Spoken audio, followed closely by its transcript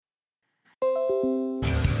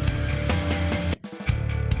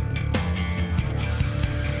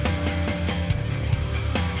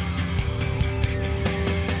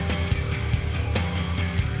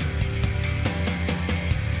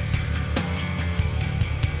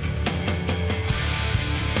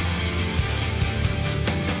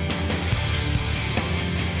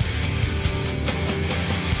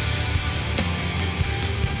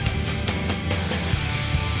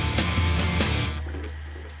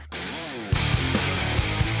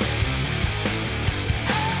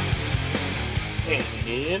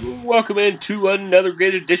And welcome into another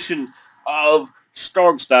great edition of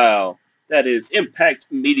Strong Style. That is Impact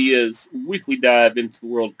Media's weekly dive into the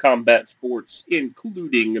world of combat sports,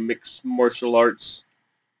 including mixed martial arts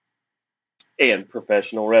and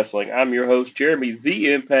professional wrestling. I'm your host, Jeremy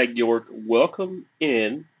the Impact York. Welcome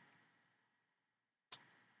in.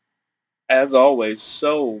 As always,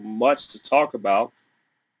 so much to talk about.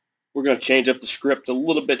 We're going to change up the script a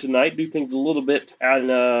little bit tonight, do things a little bit in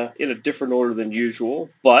a different order than usual.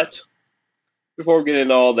 But before we get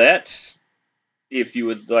into all that, if you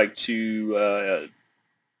would like to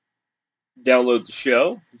download the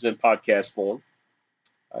show, it's in podcast form.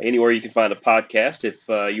 Anywhere you can find a podcast. If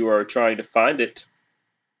you are trying to find it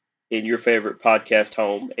in your favorite podcast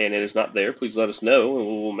home and it is not there, please let us know, and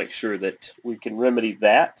we'll make sure that we can remedy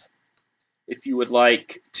that. If you would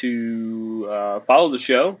like to follow the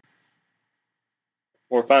show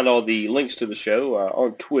or find all the links to the show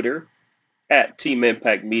on Twitter, at Team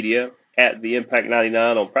Impact Media, at the Impact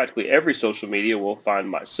 99 on practically every social media, we'll find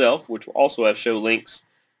myself, which will also have show links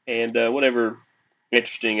and whatever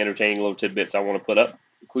interesting, entertaining little tidbits I want to put up,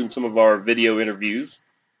 including some of our video interviews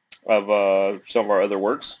of some of our other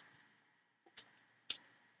works.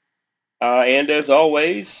 And as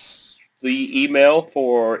always, the email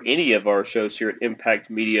for any of our shows here at Impact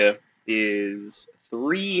Media is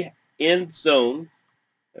 3endzone,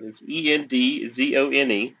 that is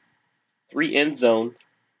ENDZONE, 3endzone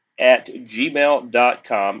at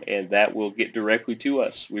gmail.com, and that will get directly to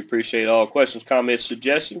us. We appreciate all questions, comments,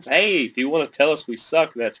 suggestions. Hey, if you want to tell us we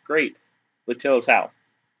suck, that's great, but tell us how,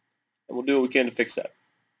 and we'll do what we can to fix that.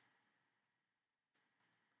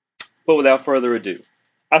 But without further ado,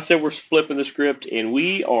 I said we're flipping the script, and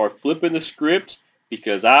we are flipping the script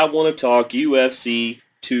because I want to talk UFC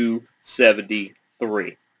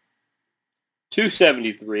 273.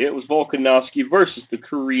 273. It was Volkanovski versus the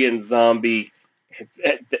Korean Zombie.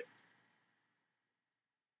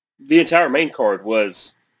 The entire main card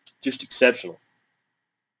was just exceptional.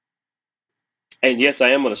 And yes,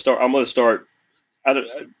 I'm going to start. I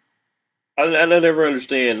never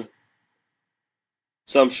understand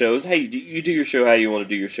some shows. Hey, you do your show how you want to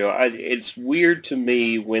do your show. It's weird to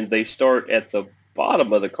me when they start at the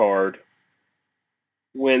bottom of the card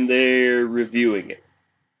when they're reviewing it.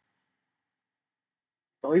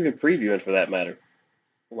 Or even previewing, for that matter.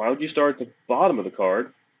 Why would you start at the bottom of the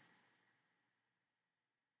card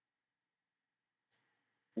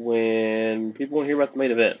when people want to hear about the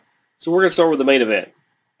main event? So we're going to start with the main event.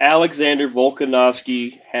 Alexander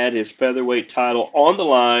Volkanovski had his featherweight title on the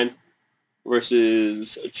line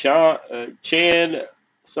versus Chan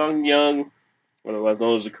Sung-young, otherwise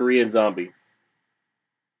known as the Korean Zombie.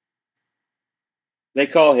 They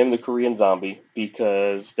call him the Korean Zombie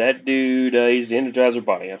because that dude, he's the Energizer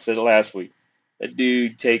Bunny. I said it last week. That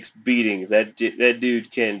dude takes beatings. That dude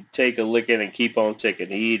can take a licking and keep on ticking.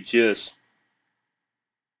 He just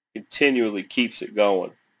continually keeps it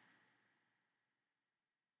going.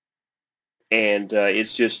 And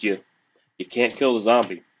it's just you can't kill the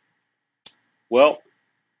zombie. Well,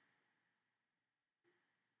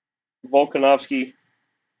 Volkanovski,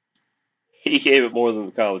 he gave it more than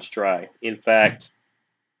the college try. In fact,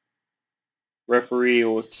 referee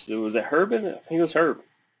was it Herbin? I think it was Herb.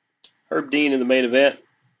 Herb Dean in the main event.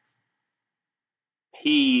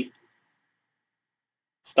 He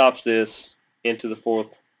stops this into the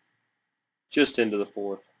fourth, just into the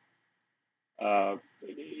fourth.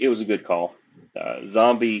 It was a good call.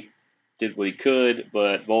 Zombie did what he could,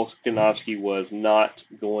 but Volkanovski was not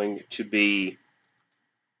going to be.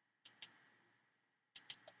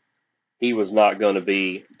 He was not going to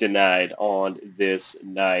be denied on this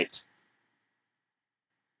night.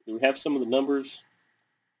 Do we have some of the numbers?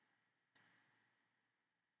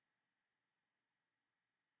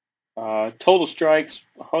 Total strikes,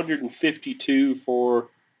 152 for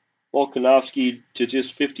Volkanovski to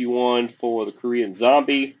just 51 for the Korean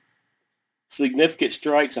Zombie. Significant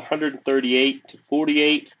strikes, 138 to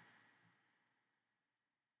 48.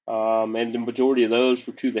 And the majority of those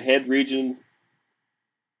were to the head region.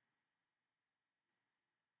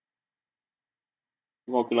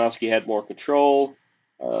 Volkanovski had more control.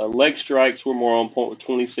 Leg strikes were more on point with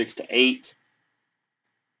 26 to 8.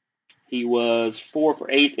 He was 4 for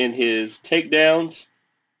 8 in his takedowns.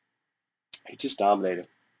 He just dominated.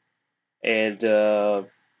 And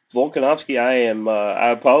Volkanovski, I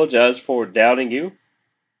apologize for doubting you.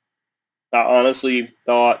 I honestly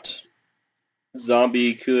thought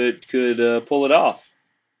Zombie could pull it off.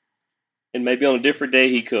 And maybe on a different day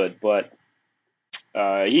he could, but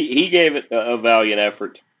he gave it a valiant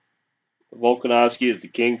effort. Volkanovski is the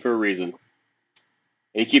king for a reason.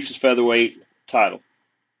 And he keeps his featherweight title.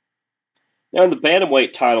 Now in the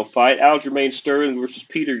bantamweight title fight, Aljamain Sterling versus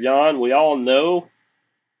Peter Yan. We all know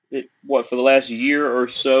that, for the last year or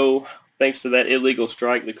so, thanks to that illegal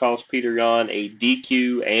strike that cost Peter Yan a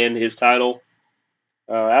DQ and his title,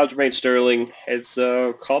 Aljamain Sterling has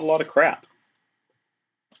caught a lot of crap.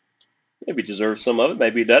 Maybe he deserves some of it,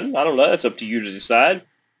 maybe he doesn't. I don't know. That's up to you to decide.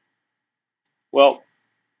 Well,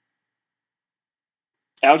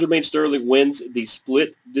 Aljamain Sterling wins the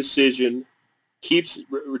split decision,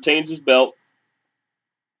 retains his belt.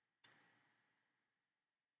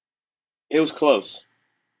 It was close.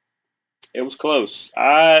 It was close.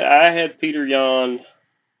 I had Peter Yan.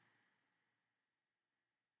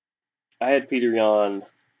 I had Peter Yan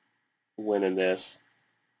winning this.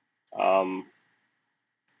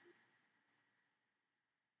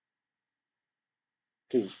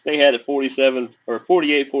 Because they had it 47 or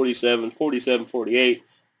 48-47, 47-48,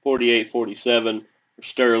 48-47 for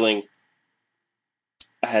Sterling.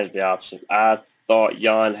 I had the opposite. I thought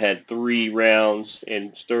Yan had 3 rounds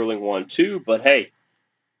and Sterling won 2, but hey,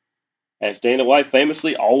 as Dana White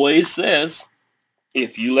famously always says,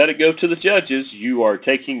 if you let it go to the judges, you are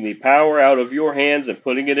taking the power out of your hands and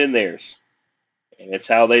putting it in theirs. And it's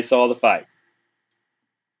how they saw the fight.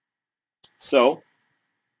 So,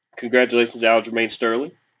 congratulations, Aljamain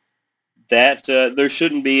Sterling. That there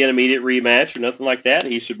shouldn't be an immediate rematch or nothing like that.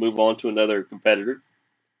 He should move on to another competitor.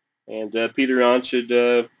 And Peter Yan should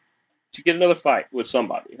get another fight with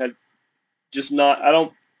somebody.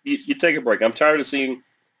 You take a break. I'm tired of seeing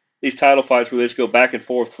these title fights where they just go back and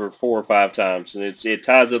forth for 4 or 5 times. And it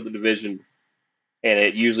ties up the division, and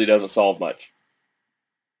it usually doesn't solve much.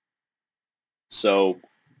 So,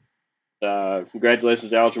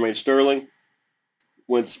 congratulations to Aljamain Sterling.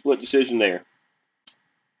 Wins split decision there.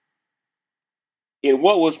 In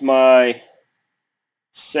what was my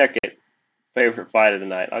second favorite fight of the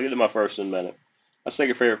night, I'll get to my first in a minute. My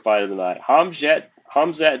second favorite fight of the night, Khamzat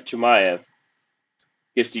Chimaev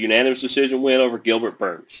gets the unanimous decision win over Gilbert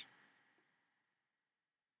Burns.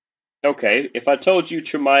 Okay, if I told you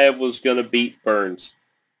Chimaev was going to beat Burns,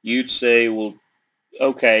 you'd say, well,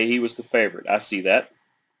 okay, he was the favorite. I see that.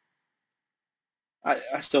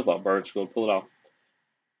 I still thought Burns was going to pull it off.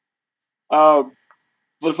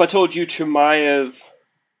 But if I told you Chimaev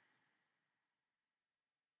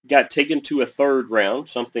got taken to a 3rd round,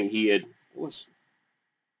 something he had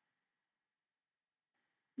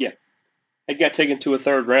got taken to a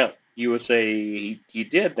 3rd round, you would say he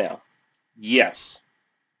did now. Yes.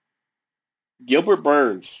 Gilbert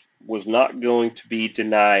Burns was not going to be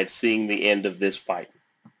denied seeing the end of this fight.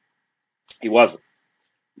 He wasn't.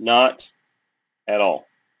 Not at all.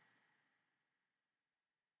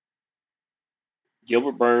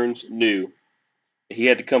 Gilbert Burns knew he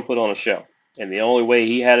had to come put on a show. And the only way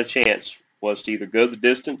he had a chance was to either go the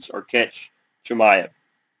distance or catch Chimaev.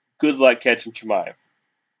 Good luck catching Chimaev.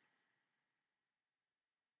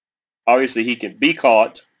 Obviously, he can be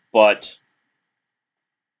caught, but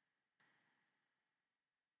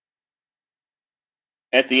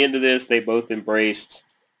at the end of this, they both embraced.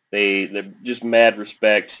 They're just mad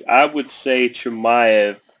respect. I would say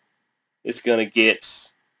Chimaev is going to get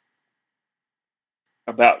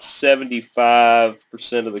about 75%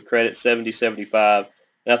 of the credit, 70-75,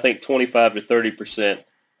 and I think 25 to 30%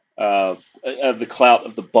 of the clout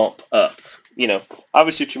of the bump up.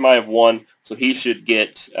 Obviously Chimaev won, so he should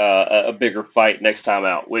get a bigger fight next time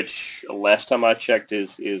out, which last time I checked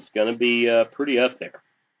is going to be pretty up there.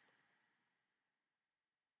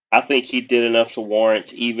 I think he did enough to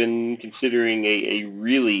warrant even considering a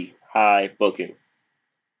really high booking.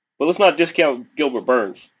 But let's not discount Gilbert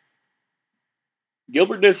Burns.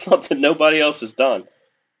 Gilbert did something nobody else has done.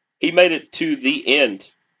 He made it to the end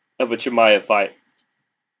of a Chimaev fight.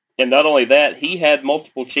 And not only that, he had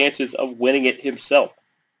multiple chances of winning it himself.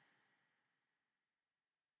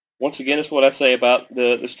 Once again, it's what I say about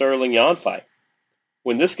the Sterling-Yan fight.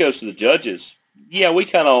 When this goes to the judges, yeah, we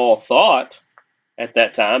kind of all thought at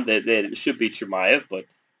that time that it should be Chimaev, but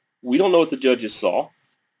we don't know what the judges saw.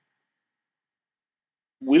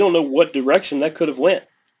 We don't know what direction that could have went.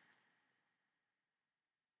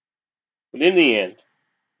 But in the end,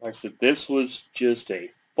 like I said, this was just a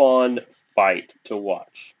fun fight to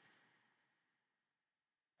watch.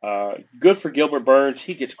 Good for Gilbert Burns.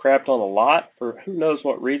 He gets crapped on a lot for who knows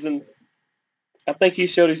what reason. I think he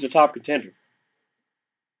showed he's a top contender.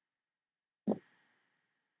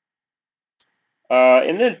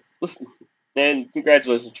 And then, listen, and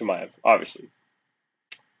congratulations to Chimaev, obviously.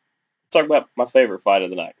 Let's talk about my favorite fight of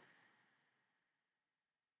the night.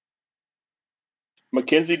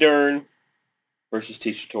 Mackenzie Dern versus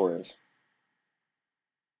Tecia Torres.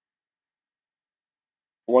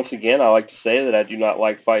 once again, I like to say that I do not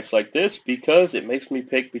like fights like this because it makes me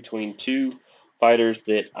pick between two fighters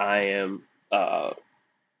that I am a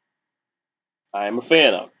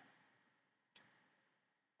fan of.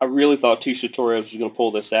 I really thought Tisha Torres was going to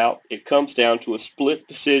pull this out. It comes down to a split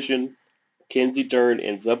decision. Mackenzie Dern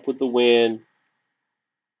ends up with the win.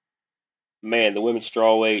 Man, the women's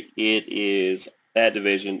strawweight, that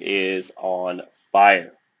division is on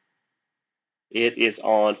fire. It is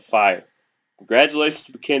on fire. Congratulations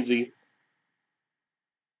to Mackenzie.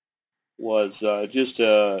 Was just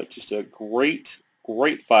a great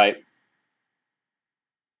fight.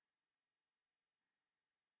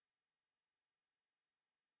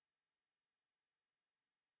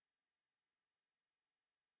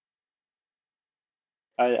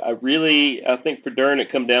 I think for Dern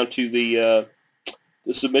it come down to the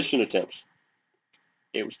submission attempts.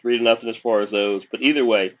 It was 3-0 as far as those. But either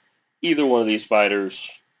way, either one of these fighters,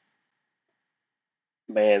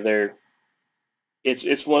 man,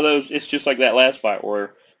 it's one of those. It's just like that last fight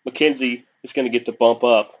where Mackenzie is going to get the bump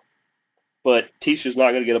up, but Tisha's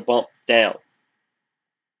not going to get a bump down.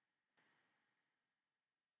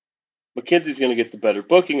 Mackenzie's going to get the better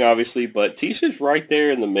booking, obviously, but Tisha's right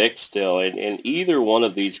there in the mix still. And either one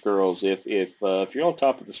of these girls, if you're on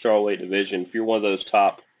top of the strawweight division, if you're one of those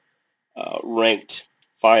top ranked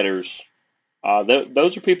fighters,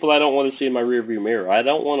 those are people I don't want to see in my rearview mirror. I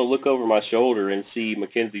don't want to look over my shoulder and see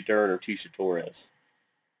Mackenzie Dern or Tisha Torres.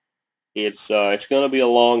 It's going to be a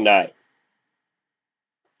long night.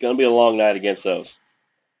 Going to be a long night against those.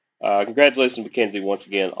 Congratulations, Mackenzie, once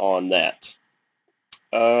again on that.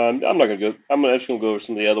 I'm not going to go. I'm just going to go over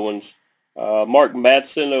some of the other ones. Mark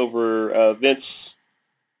Madsen over Vince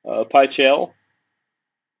Pichel.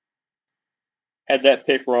 Had that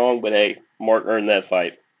pick wrong, but hey, Mark earned that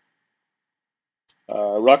fight.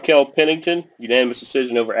 Raquel Pennington, unanimous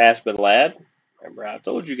decision over Aspen Ladd. Remember, I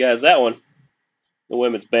told you guys that one. The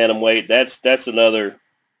women's bantamweight. That's another.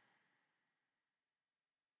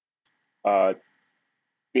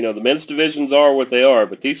 The men's divisions are what they are,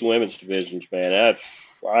 but these women's divisions, man,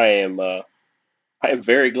 I am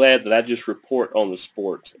very glad that I just report on the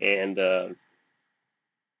sport, and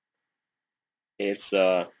it's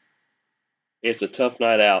a tough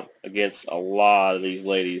night out against a lot of these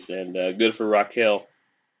ladies, and good for Raquel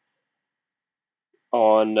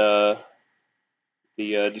on the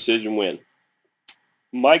decision win.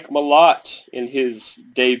 Mike Malott in his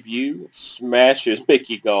debut smashes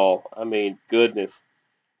Mickey Gall. I mean, goodness.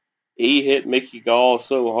 He hit Mickey Gall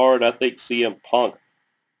so hard, I think CM Punk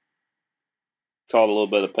caught a little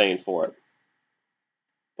bit of pain for it.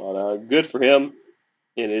 But good for him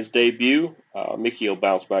in his debut. Mickey will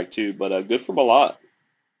bounce back too, but good for Malott.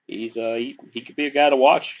 He could be a guy to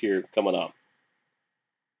watch here coming up.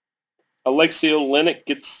 Alexei Oleinik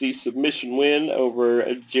gets the submission win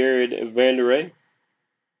over Jared Vanderlei.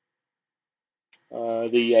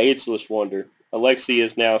 The ageless wonder. Alexei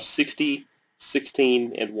is now 60,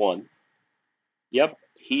 16, and 1. Yep,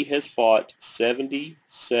 he has fought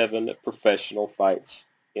 77 professional fights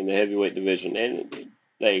in the heavyweight division, and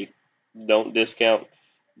they don't discount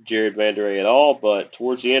Jared Vanderlei at all, but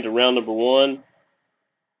towards the end of round number 1,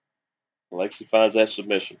 Alexei finds that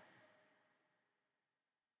submission.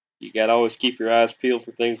 You got to always keep your eyes peeled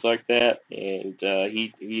for things like that, and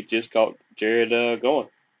he just caught Jared going.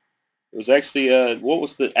 It was actually, what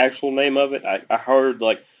was the actual name of it? I heard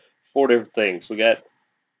like 4 different things. We got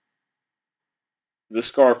the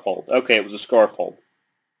scarf hold. Okay, it was a scarf hold.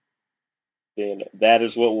 And that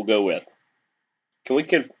is what we'll go with.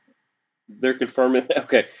 They're confirming,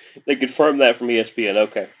 okay, they confirmed that from ESPN.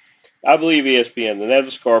 Okay. I believe ESPN, and that's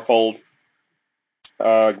a scarf hold.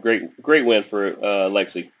 Great win for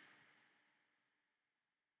Lexi.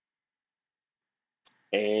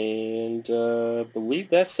 And I believe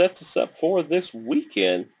that sets us up for this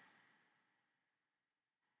weekend.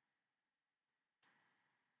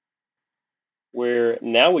 Where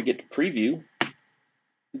now we get to preview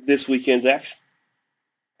this weekend's action.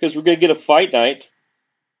 Because we're going to get a fight night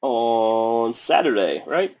on Saturday,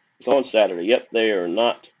 right? It's on Saturday. Yep, they are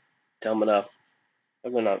not dumb enough.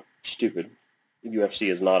 They're not stupid. The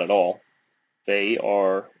UFC is not at all. They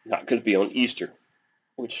are not going to be on Easter,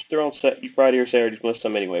 which they're on Friday or Saturday most of the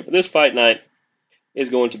time anyway. But this fight night is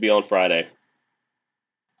going to be on Friday.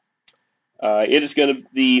 It is going to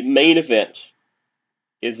the main event.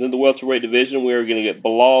 It's in the welterweight division. We are going to get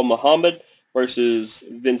Bilal Muhammad versus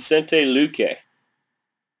Vicente Luque.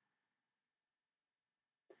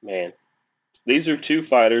 Man, these are two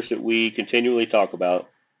fighters that we continually talk about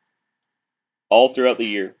all throughout the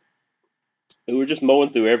year. Who are just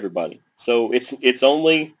mowing through everybody. So it's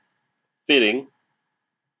only fitting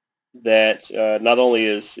that not only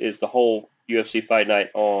is the whole UFC Fight Night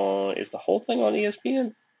on, is the whole thing on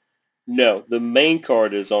ESPN? No, the main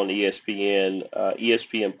card is on ESPN,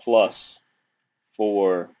 ESPN Plus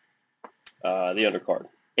for the undercard.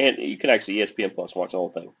 And you can actually ESPN Plus watch the whole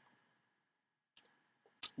thing.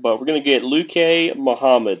 But we're going to get Luque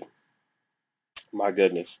Muhammad. My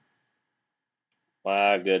goodness.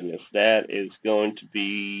 My goodness. That is going to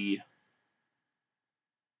be,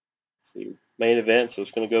 let's see, main event. So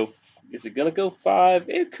it's going to go, is it going to go 5?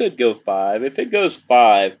 It could go 5. If it goes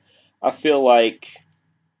 5, I feel like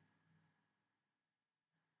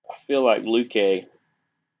Luque,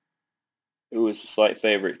 who is a slight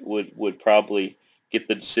favorite, would probably get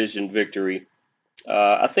the decision victory.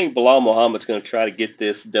 I think Bilal Muhammad's going to try to get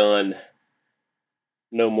this done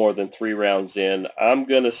no more than 3 rounds in. I'm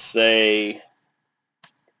going to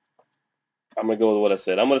go with what I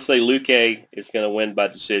said. I'm going to say Luque is going to win by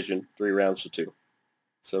decision 3 rounds to 2.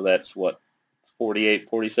 So that's what,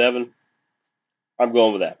 48-47? I'm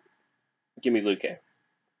going with that. Give me Luque.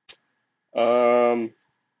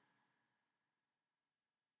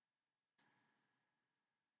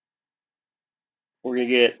 We're going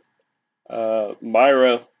to get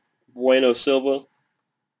Mayra Bueno Silva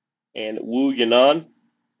and Wu Yanan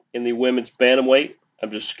in the women's bantamweight.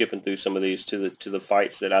 I'm just skipping through some of these to the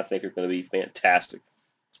fights that I think are going to be fantastic.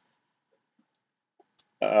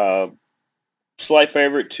 Slight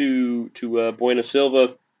favorite to Bueno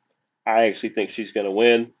Silva. I actually think she's going to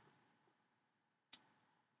win.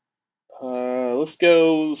 Let's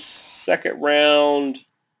go second round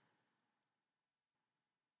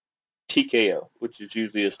TKO, which is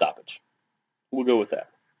usually a stoppage. We'll go with that.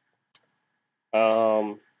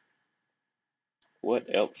 What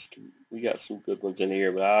else? We got some good ones in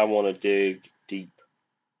here, but I want to dig deep.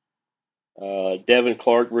 Devin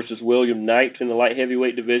Clark versus William Knight in the light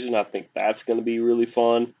heavyweight division. I think that's going to be really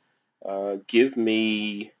fun. Give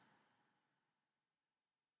me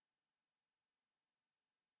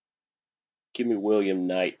William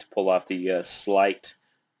Knight to pull off the slight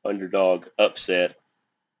underdog upset.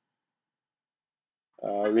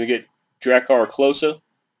 We're going to get Drakkar Klose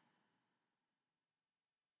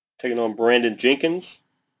taking on Brandon Jenkins.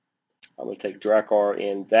 I'm going to take Drakkar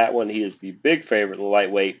in that one. He is the big favorite in the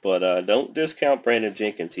lightweight, but don't discount Brandon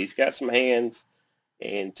Jenkins. He's got some hands,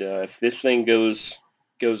 and if this thing goes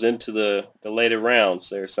into the later rounds,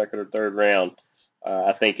 their second or third round,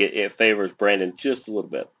 I think it favors Brandon just a little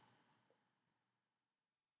bit.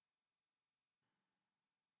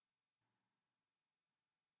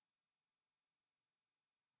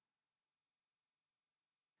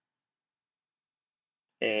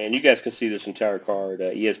 And you guys can see this entire card.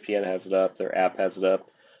 ESPN has it up. Their app has it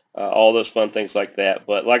up. All those fun things like that.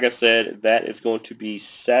 But like I said, that is going to be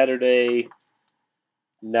Saturday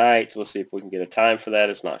night. Let's see if we can get a time for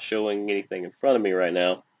that. It's not showing anything in front of me right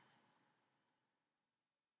now.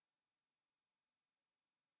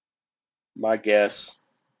 My guess,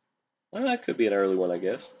 that could be an early one, I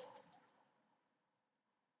guess.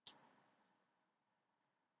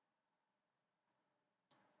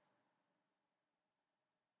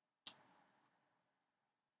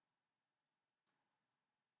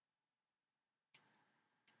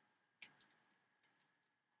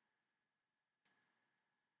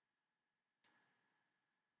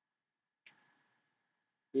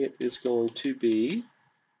 It is going to be,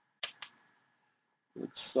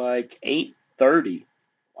 looks like 8:30.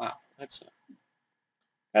 Wow, that's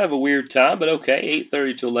kind of a weird time, but okay.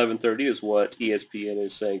 8:30 to 11:30 is what ESPN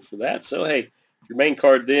is saying for that. So, hey, your main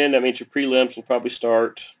card then, that means your prelims will probably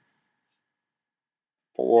start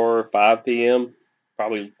 4 or 5 p.m.,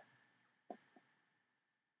 probably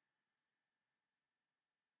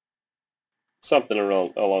something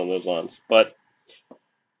along those lines. But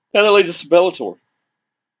now that leads us to Bellator.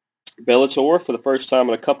 Bellator, for the first time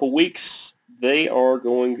in a couple weeks, it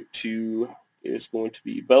is going to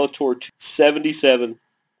be Bellator 277,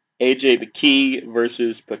 AJ McKee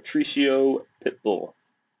versus Patricio Pitbull.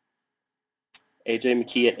 AJ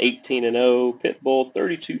McKee at 18-0, Pitbull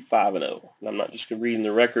 32-5-0. And I'm not just reading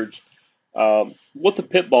the records. What the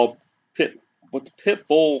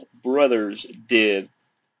Pitbull brothers did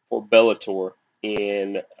for Bellator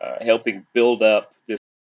in helping build up this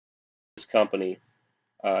company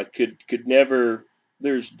could never.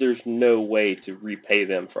 There's no way to repay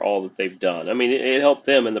them for all that they've done. I mean, it helped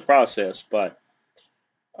them in the process, but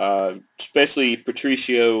especially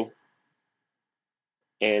Patricio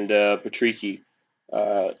and Patrici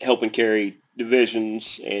helping carry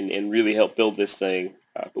divisions and really help build this thing.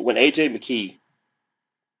 But when AJ McKee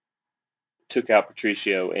took out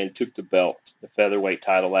Patricio and took the belt, the featherweight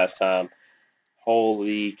title last time,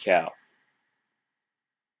 holy cow.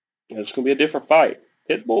 It's going to be a different fight.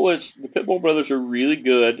 The Pitbull brothers are really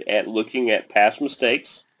good at looking at past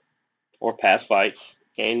mistakes or past fights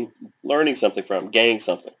and learning something from them, gaining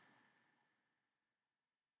something.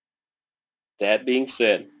 That being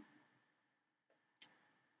said,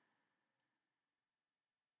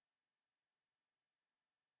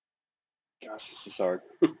 gosh, this is hard.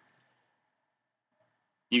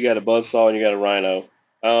 You got a buzzsaw and you got a rhino.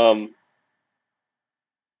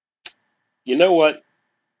 You know what?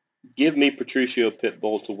 Give me Patricio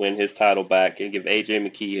Pitbull to win his title back and give AJ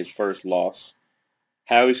McKee his first loss.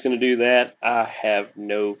 How he's going to do that, I have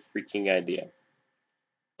no freaking idea.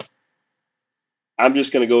 I'm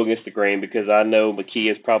just going to go against the grain because I know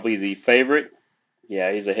McKee is probably the favorite.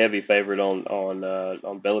 Yeah, he's a heavy favorite on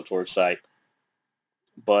Bellator's site.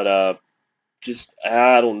 But just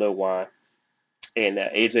I don't know why. And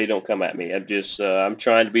AJ, don't come at me. I'm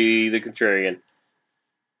trying to be the contrarian.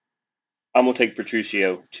 I'm going to take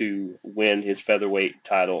Patricio to win his featherweight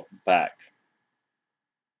title back.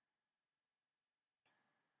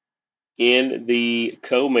 In the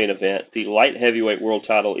co-main event, the light heavyweight world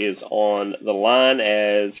title is on the line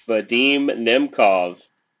as Vadim Nemkov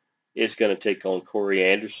is going to take on Corey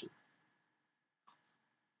Anderson.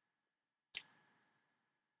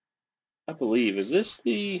 I believe, is this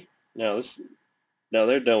the... No,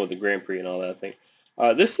 they're done with the Grand Prix and all that, I think.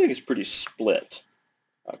 This thing is pretty split.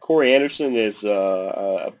 Corey Anderson is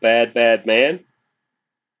a bad man.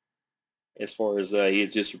 As far as he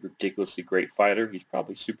is just a ridiculously great fighter. He's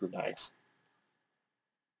probably super nice.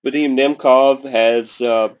 Vadim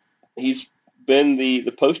Nemkov he's been the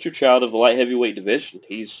poster child of the light heavyweight division.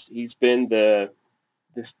 He's been the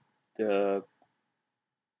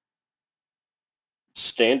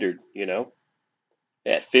standard,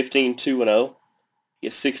 at 15-2-0. He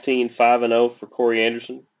has 16-5-0 for Corey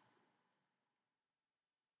Anderson.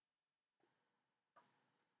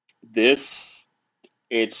 There's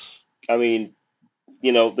a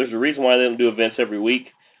reason why they don't do events every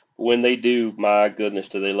week. When they do, my goodness,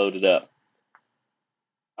 do they load it up.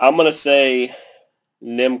 I'm going to say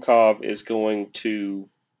Nemkov is going to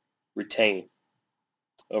retain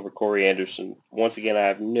over Corey Anderson. Once again, I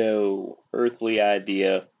have no earthly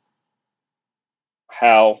idea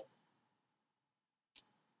how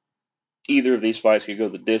either of these fights could go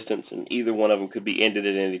the distance, and either one of them could be ended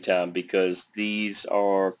at any time because these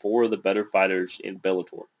are four of the better fighters in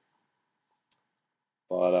Bellator.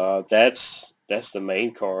 But that's the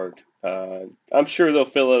main card. I'm sure they'll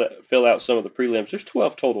fill out some of the prelims. There's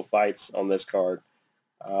 12 total fights on this card.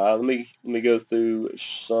 Let me go through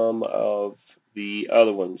some of the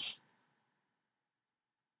other ones.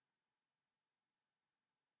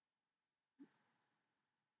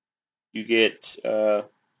 You get the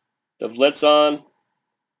Vletson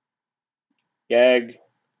Yag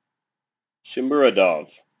Shimuradov.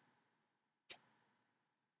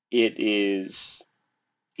 It is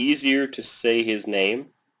easier to say his name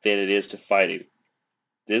than it is to fight him.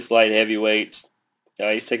 This light heavyweight,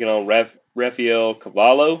 he's taking on Rafael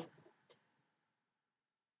Cavallo.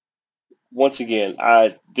 Once again,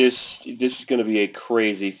 this is going to be a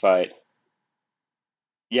crazy fight.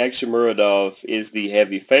 Yagshimuradov is the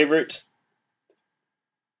heavy favorite.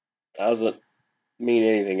 Doesn't mean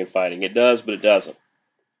anything in fighting. It does, but it doesn't.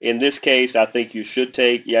 In this case, I think you should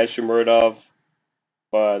take Yagshimuradov.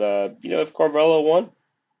 But, if Carvalho won,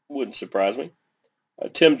 wouldn't surprise me.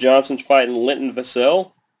 Tim Johnson's fighting Linton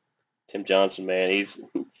Vassell. Tim Johnson, man, he's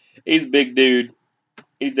a big dude.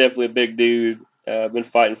 He's definitely a big dude. Been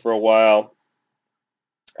fighting for a while.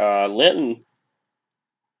 Linton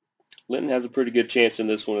has a pretty good chance in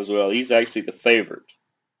this one as well. He's actually the favorite.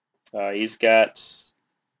 He's got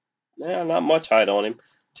not much height on him.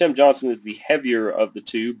 Tim Johnson is the heavier of the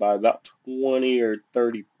two by about 20 or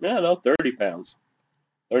 30, 30 pounds.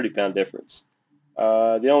 30-pound difference.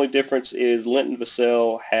 The only difference is Linton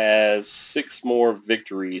Vassell has 6 more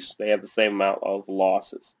victories. They have the same amount of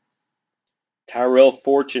losses. Tyrell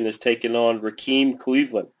Fortune is taking on Rakeem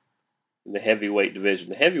Cleveland in the heavyweight division.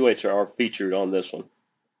 The heavyweights are featured on this one.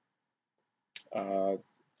 I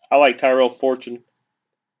like Tyrell Fortune,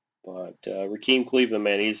 but Rakeem Cleveland,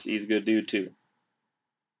 man, he's a good dude too.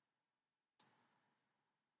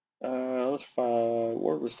 Let's find,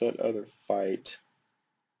 where was that other fight?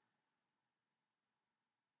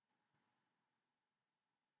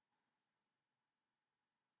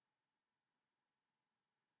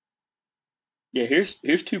 Yeah, here's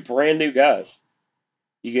 2 brand new guys.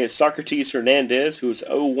 You get Socrates Hernandez, who's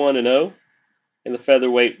 0-1-0 in the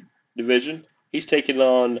featherweight division. He's taking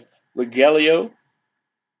on Rogelio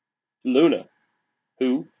Luna,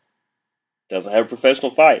 who doesn't have a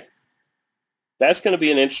professional fight. That's going to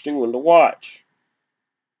be an interesting one to watch.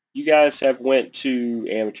 you guys have went to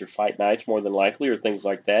amateur fight nights more than likely, or things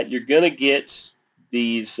like that. You're going to get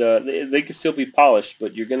these, they can still be polished,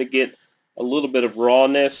 but you're going to get a little bit of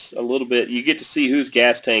rawness, a little bit, you get to see whose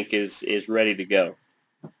gas tank is ready to go.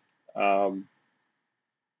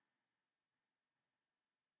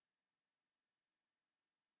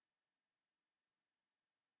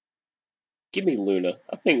 Give me Luna.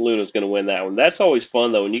 I think Luna's going to win that one. That's always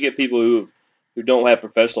fun, though, when you get people who don't have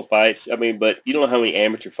professional fights. I mean, but you don't know how many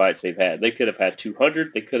amateur fights they've had. They could have had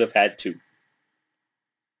 200. They could have had 2.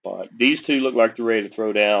 But these two look like they're ready to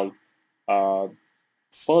throw down. Uh,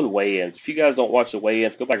 Fun weigh-ins. If you guys don't watch the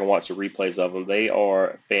weigh-ins, go back and watch the replays of them. They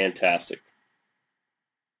are fantastic.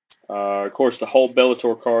 Of course, the whole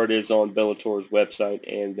Bellator card is on Bellator's website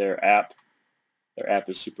and their app. Their app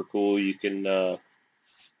is super cool. You can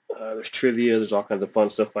there's trivia. There's all kinds of fun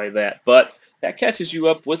stuff like that. But that catches you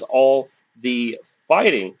up with all the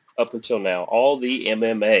fighting up until now, all the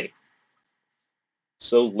MMA.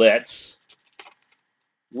 So let's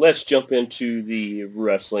jump into the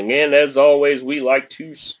wrestling. And as always, we like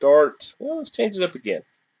to start. Well, let's change it up again.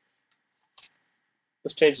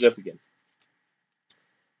 Let's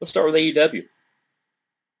start with AEW.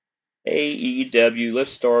 AEW.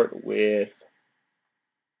 Let's start with.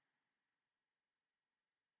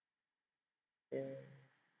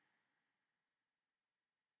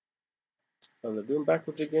 Am I doing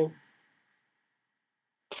backwards again?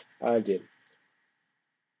 I did.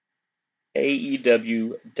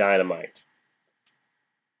 AEW Dynamite.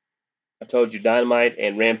 I told you Dynamite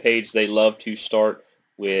and Rampage, they love to start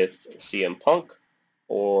with CM Punk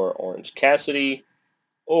or Orange Cassidy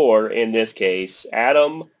or, in this case,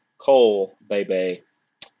 Adam Cole, baby.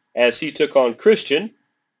 As he took on Christian.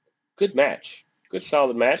 Good match. Good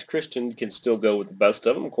solid match. Christian can still go with the best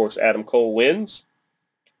of them. Of course, Adam Cole wins.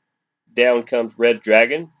 Down comes Red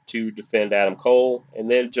Dragon to defend Adam Cole.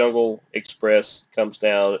 And then Jungle Express comes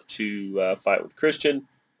down to fight with Christian.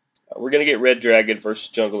 We're going to get Red Dragon versus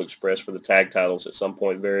Jungle Express for the tag titles at some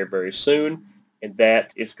point very, very soon. And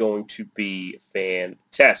that is going to be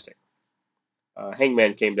fantastic.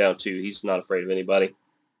 Hangman came down too. He's not afraid of anybody.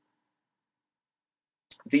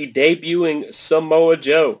 The debuting Samoa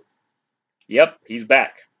Joe. Yep, he's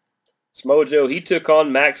back. Samoa Joe, he took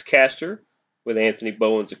on Max Caster with Anthony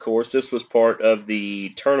Bowens, of course. This was part of the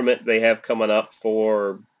tournament they have coming up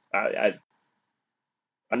for, I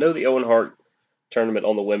know the Owen Hart tournament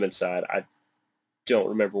on the women's side. I don't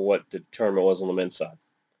remember what the tournament was on the men's side.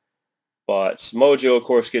 But Samoa Joe, of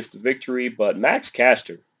course, gets the victory. But Max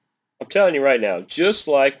Caster, I'm telling you right now, just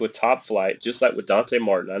like with Top Flight, just like with Dante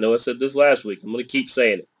Martin, I know I said this last week, I'm going to keep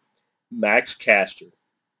saying it. Max Caster,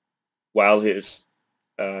 while his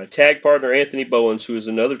tag partner Anthony Bowens, who is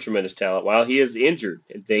another tremendous talent, while he is injured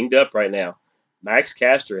and dinged up right now, Max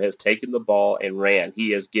Caster has taken the ball and ran.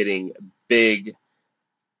 He is getting big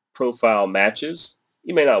profile matches.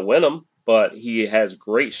 He may not win them, but he has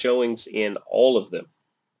great showings in all of them.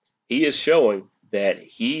 He is showing that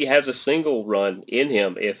he has a single run in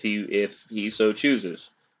him if he so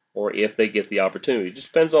chooses, or if they get the opportunity. It just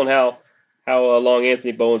depends on how long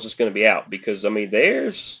Anthony Bowens is going to be out, because I mean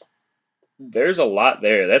there's a lot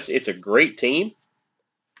there. It's a great team,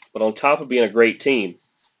 but on top of being a great team,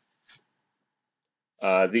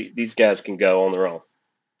 these guys can go on their own.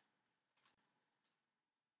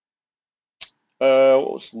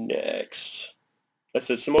 What was next? I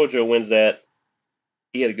said Samoa Joe wins that.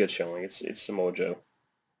 He had a good showing. It's Samoa Joe.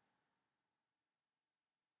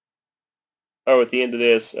 Oh, at the end of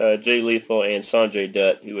this, Jay Lethal and Sanjay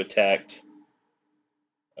Dutt, who attacked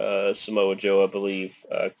Samoa Joe, I believe.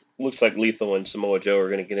 Looks like Lethal and Samoa Joe are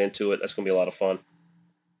going to get into it. That's going to be a lot of fun.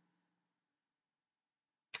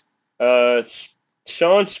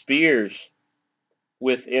 Sean Spears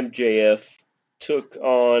with MJF took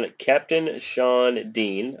on Captain Sean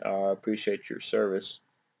Dean. I appreciate your service,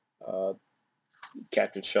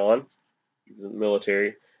 Captain Sean, the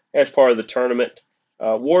military. As part of the tournament,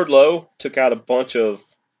 Wardlow took out a bunch of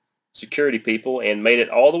security people and made it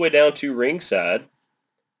all the way down to ringside,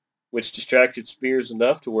 which distracted Spears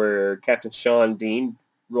enough to where Captain Sean Dean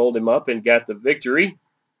rolled him up and got the victory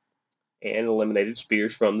and eliminated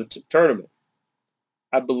Spears from the tournament.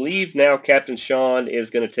 I believe now Captain Sean is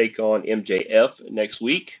going to take on MJF next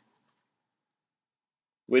week,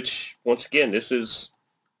 which, once again, this is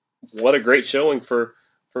what a great showing for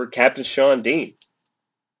Captain Sean Dean.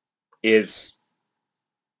 Is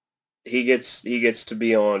he gets to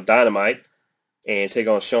be on Dynamite and take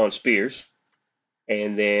on Sean Spears.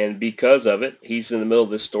 And then because of it, he's in the middle of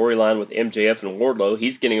this storyline with MJF and Wardlow.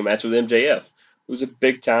 He's getting a match with MJF, who's a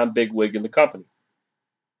big-time bigwig in the company.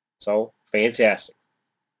 So, fantastic.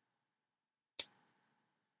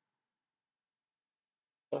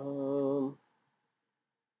 The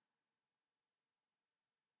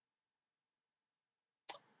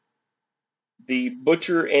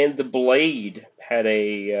Butcher and the Blade had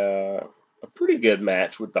a pretty good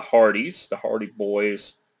match with the Hardys, the Hardy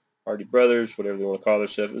Boys, Hardy Brothers, whatever they want to call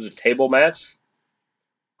themselves. It was a table match.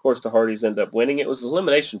 Of course, the Hardys end up winning. It was an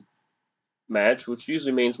elimination match, which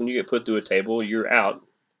usually means when you get put through a table, you're out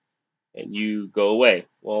and you go away.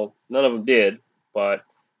 Well, none of them did, but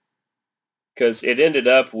because it ended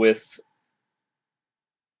up with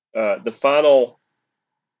the final.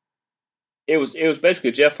 It was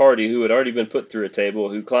basically Jeff Hardy, who had already been put through a table,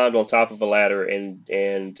 who climbed on top of a ladder and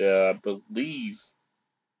I believe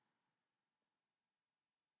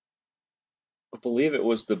it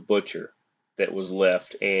was the Butcher that was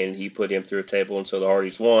left, and he put him through a table, and so the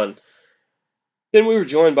Hardys won. Then we were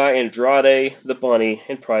joined by Andrade, the Bunny,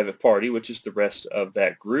 and Private Party, which is the rest of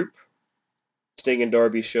that group. Sting and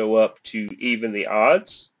Darby show up to even the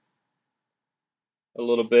odds a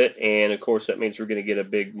little bit, and of course that means we're going to get a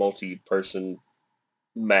big multi-person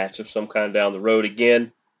match of some kind down the road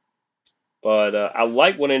again. But I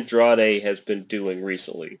like what Andrade has been doing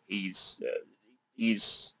recently. He's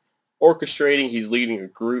orchestrating, he's leading a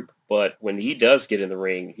group, but when he does get in the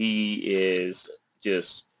ring, he is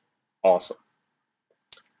just awesome.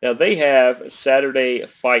 Now they have a Saturday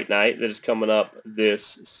Fight Night that is coming up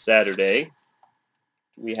this Saturday.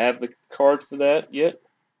 Do we have the card for that yet?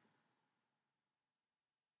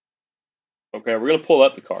 Okay, we're going to pull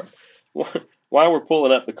up the card. While we're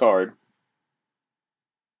pulling up the card,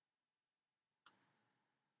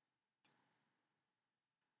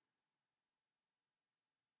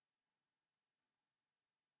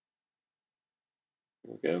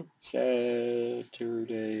 here we go.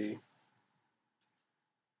 Saturday.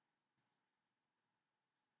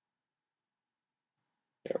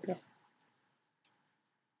 There we go.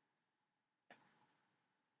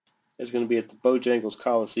 It's going to be at the Bojangles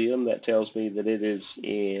Coliseum. That tells me that it is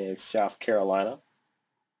in South Carolina,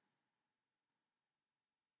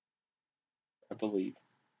 I believe.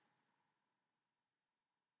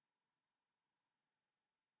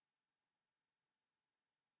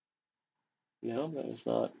 No, that is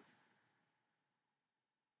not.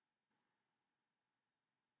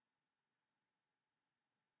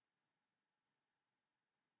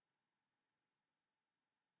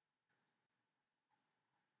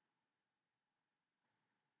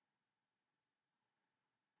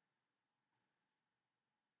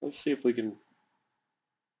 Let's see if we can.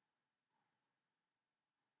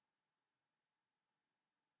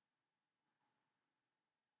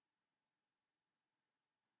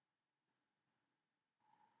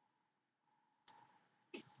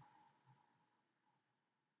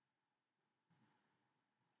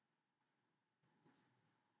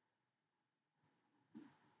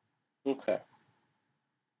 Okay.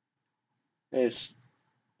 It's,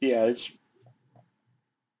 yeah, it's,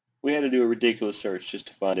 we had to do a ridiculous search just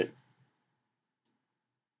to find it.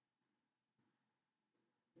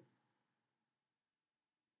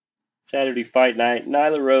 Saturday Fight Night,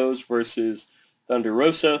 Nyla Rose versus Thunder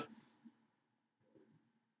Rosa.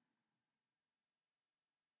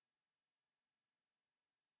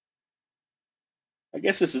 I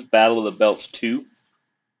guess this is Battle of the Belts 2.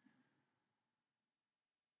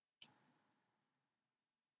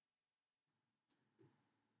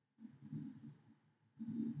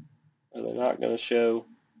 And they're not going to show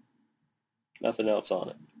nothing else on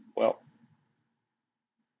it. Well,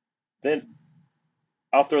 then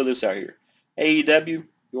I'll throw this out here. AEW, you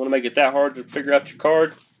want to make it that hard to figure out your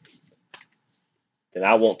card? Then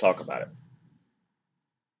I won't talk about it.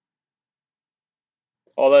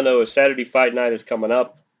 All I know is Saturday Fight Night is coming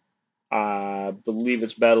up. I believe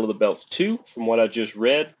it's Battle of the Belts 2 from what I just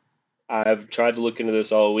read. I've tried to look into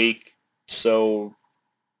this all week. So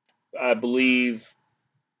I believe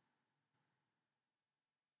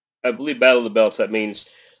Battle of the Belts, that means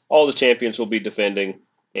all the champions will be defending,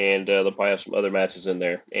 and they'll probably have some other matches in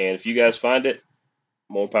there. And if you guys find it,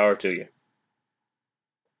 more power to you.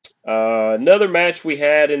 Another match we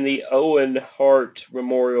had in the Owen Hart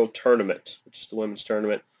Memorial Tournament, which is the women's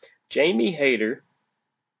tournament. Jamie Hayter,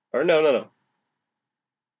 or no.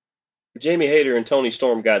 Jamie Hayter and Toni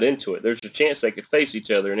Storm got into it. There's a chance they could face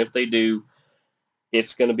each other, and if they do,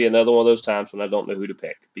 it's going to be another one of those times when I don't know who to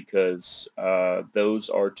pick because those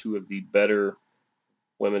are two of the better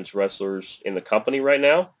women's wrestlers in the company right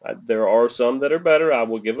now. There are some that are better, I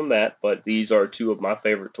will give them that, but these are two of my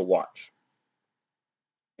favorite to watch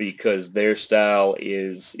because their style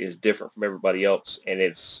is different from everybody else, and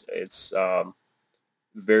it's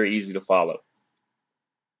very easy to follow.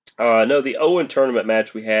 No, the Owen tournament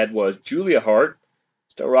match we had was Julia Hart,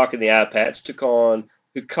 still rocking the eye patch, took on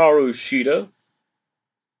Hikaru Shida.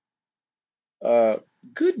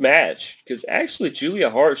 Good match, because actually Julia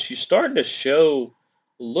Hart, she's starting to show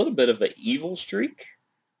a little bit of an evil streak.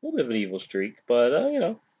 A little bit of an evil streak,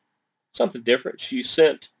 but, something different. She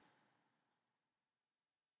sent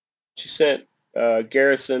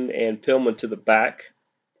Garrison and Pillman to the back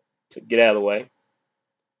to get out of the way.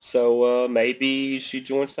 So maybe she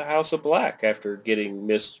joins the House of Black after getting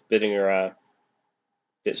Miss Bidding her eye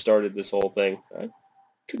that started this whole thing.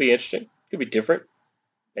 Could be interesting. Could be different.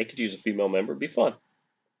 They could use a female member. It'd be fun.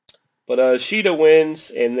 But Shida wins,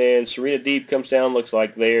 and then Serena Deeb comes down. Looks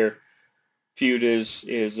like their feud is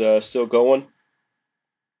still going.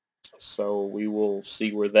 So we will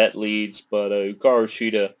see where that leads. But Hikaru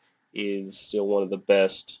Shida is still one of the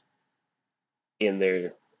best in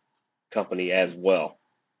their company as well.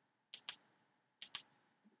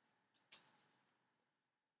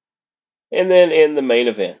 And then in the main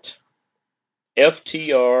event,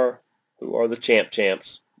 FTR, who are the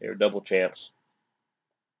champs, they're double champs,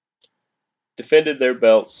 defended their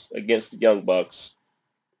belts against the Young Bucks.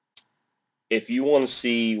 If you want to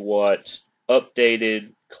see what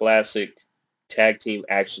updated classic tag team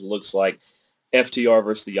action looks like, FTR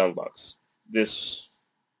versus the Young Bucks. This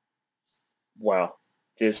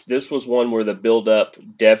was one where the build-up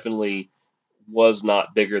definitely was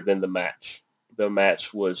not bigger than the match. The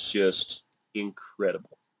match was just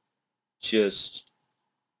incredible. Just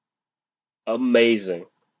amazing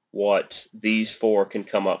what these four can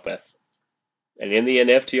come up with. And in the end,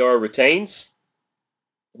 FTR retains,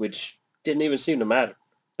 which didn't even seem to matter.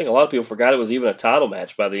 I think a lot of people forgot it was even a title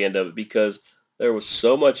match by the end of it, because there was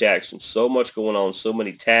so much action, so much going on, so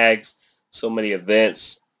many tags, so many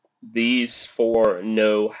events. These four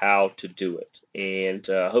know how to do it. And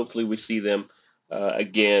hopefully we see them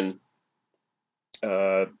again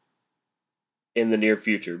in the near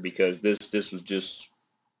future, because this was just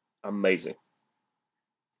amazing.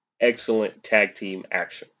 Excellent tag team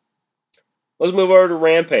action. Let's move over to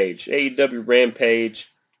Rampage. AEW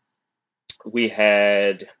Rampage. We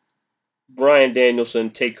had Bryan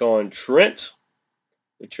Danielson take on Trent.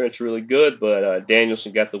 Trent's really good, but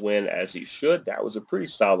Danielson got the win as he should. That was a pretty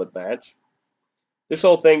solid match. This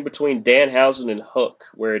whole thing between Danhausen and Hook,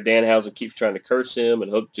 where Danhausen keeps trying to curse him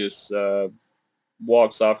and Hook just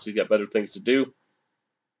walks off because he's got better things to do.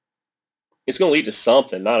 It's going to lead to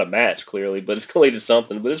something, not a match clearly, but it's going to lead to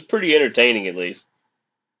something. But it's pretty entertaining at least.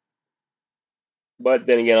 But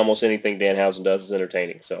then again, almost anything Danhausen does is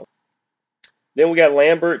entertaining. So then we got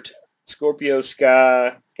Lambert, Scorpio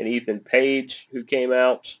Sky, and Ethan Page who came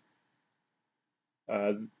out.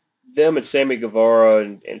 Them and Sammy Guevara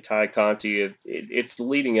and Ty Conti, it's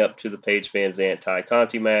leading up to the Page Van Zant Ty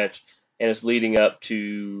Conti match, and it's leading up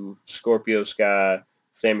to Scorpio Sky,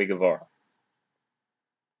 Sammy Guevara,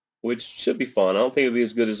 which should be fun. I don't think it'll be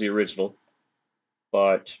as good as the original,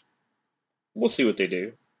 but we'll see what they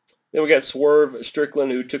do. Then we got Swerve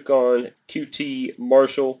Strickland, who took on QT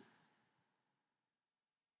Marshall.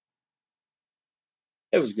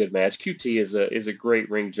 It was a good match. QT is a great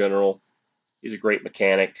ring general. He's a great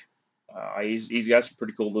mechanic. He's got some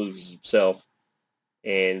pretty cool moves himself,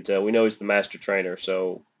 and we know he's the master trainer.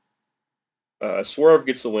 So Swerve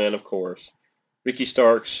gets the win, of course. Ricky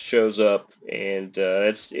Starks shows up, and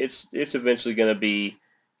it's eventually going to be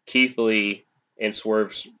Keith Lee and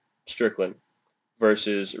Swerve Strickland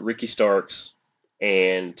versus Ricky Starks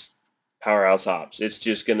and Powerhouse Hobbs.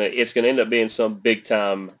 It's gonna end up being some big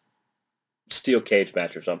time steel cage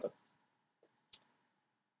match or something.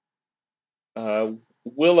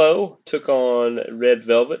 Willow took on Red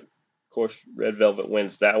Velvet. Of course, Red Velvet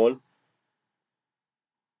wins that one.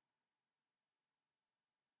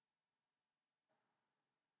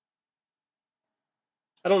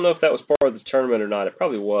 I don't know if that was part of the tournament or not. It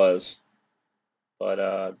probably was, but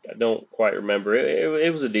I don't quite remember.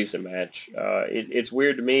 It was a decent match. It's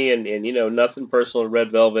weird to me, and nothing personal to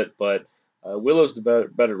Red Velvet, but Willow's the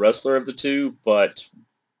better wrestler of the two, but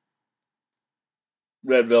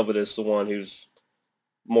Red Velvet is the one who's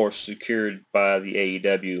more secured by the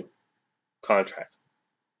AEW contract.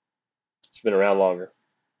 It's been around longer.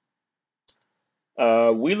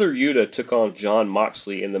 Wheeler Yuta took on John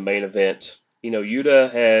Moxley in the main event.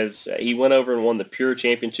 Yuta he went over and won the Pure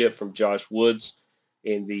Championship from Josh Woods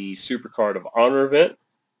in the Supercard of Honor event.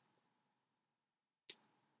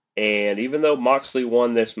 And even though Moxley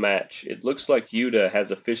won this match, it looks like Yuta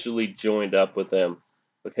has officially joined up with him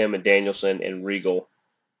and Danielson and Regal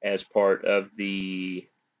as part of the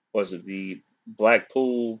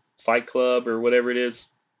Blackpool Fight Club or whatever it is.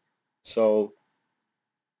 So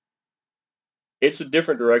it's a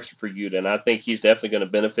different direction for Yuta, and I think he's definitely going to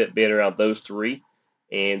benefit being around those three.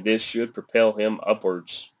 and this should propel him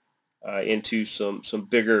upwards into some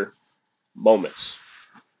bigger moments,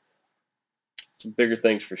 some bigger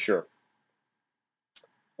things for sure.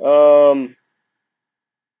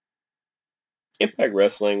 Impact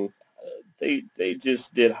Wrestling, they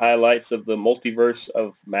just did highlights of the multiverse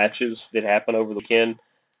of matches that happened over the weekend.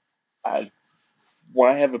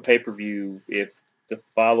 Why have a pay-per-view if the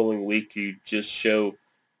following week you just show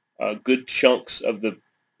good chunks of the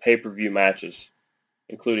pay-per-view matches,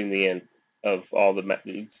 including the end of all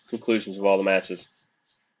the conclusions of all the matches?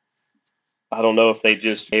 I don't know if they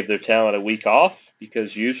just gave their talent a week off,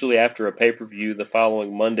 because usually after a pay-per-view, the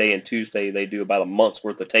following Monday and Tuesday, they do about a month's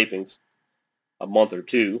worth of tapings, a month or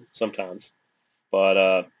two sometimes. But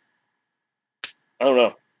I don't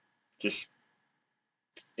know. Just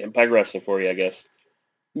Impact Wrestling for you, I guess.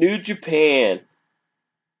 New Japan.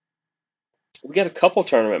 We got a couple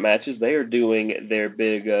tournament matches. They are doing their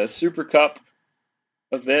big Super Cup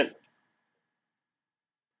event.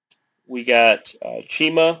 We got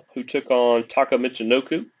Chima, who took on Taka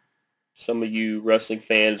Michinoku. Some of you wrestling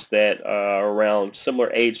fans that are around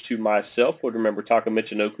similar age to myself would remember Taka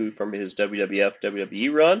Michinoku from his WWF,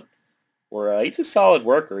 WWE run, where he's a solid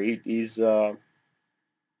worker. He's put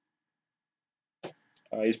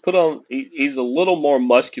on. He's a little more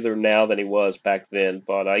muscular now than he was back then,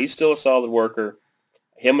 but he's still a solid worker.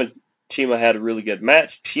 Him and Chima had a really good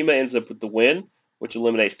match. Chima ends up with the win, which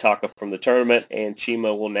eliminates Taka from the tournament, and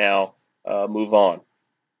Chima will now move on.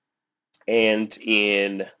 And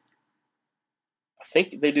I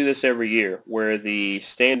think they do this every year, where the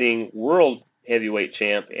standing world heavyweight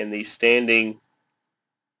champ and the standing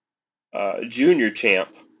junior champ,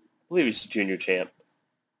 I believe he's the junior champ,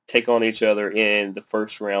 take on each other in the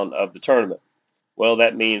first round of the tournament. Well,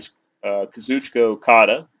 that means Kazuchika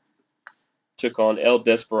Okada took on El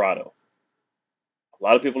Desperado. A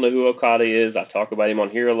lot of people know who Okada is. I talk about him on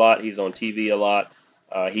here a lot. He's on TV a lot.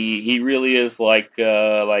 He really is like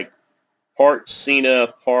part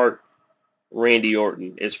Cena, part Randy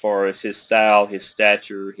Orton as far as his style, his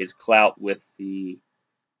stature, his clout with the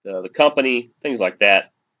company, things like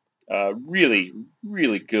that. Really,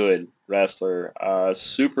 really good wrestler.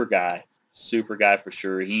 Super guy for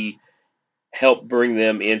sure. He helped bring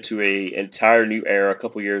them into an entire new era a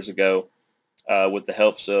couple years ago with the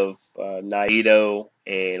helps of Naito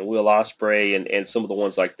and Will Ospreay and some of the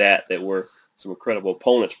ones like that were some incredible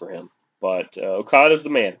opponents for him. But Okada's the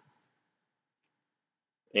man.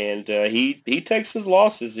 And he takes his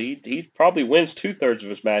losses. He probably wins 2/3 of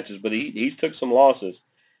his matches, but he's took some losses.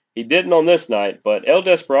 He didn't on this night, but El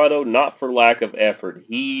Desperado, not for lack of effort,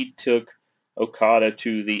 he took Okada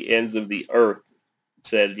to the ends of the earth.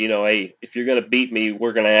 Said, hey, if you're going to beat me,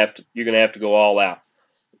 you're going to have to go all out.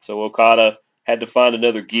 So Okada had to find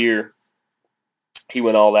another gear. He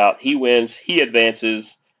went all out. He wins. He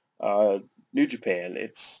advances. New Japan.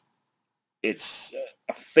 It's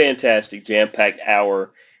a fantastic jam-packed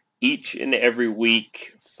hour each and every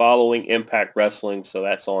week following Impact Wrestling. So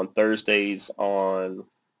that's on Thursdays on,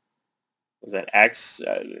 was that I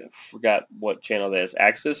forgot what channel that is.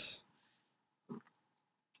 Axis?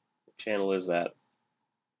 What channel is that?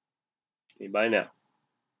 Anybody know?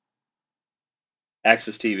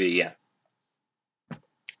 Axis TV, yeah.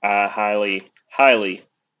 I highly, highly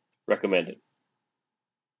recommend it.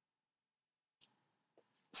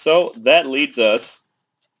 So that leads us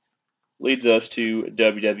to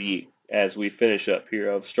WWE as we finish up here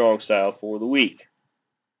of Strong Style for the week.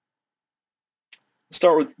 Let's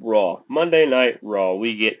start with Raw. Monday Night Raw.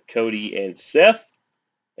 We get Cody and Seth.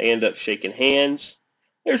 They end up shaking hands.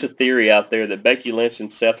 There's a theory out there that Becky Lynch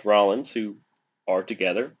and Seth Rollins, who are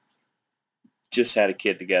together, just had a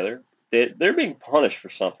kid together, that they're being punished for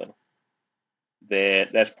something.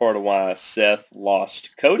 That's part of why Seth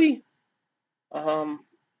lost Cody.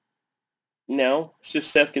 No, it's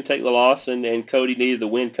just Seth can take the loss, and Cody needed the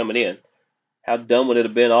win coming in. How dumb would it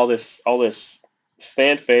have been, all this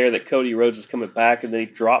fanfare that Cody Rhodes is coming back, and then he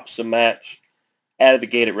drops the match out of the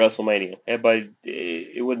gate at WrestleMania? Everybody,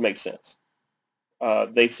 it wouldn't make sense.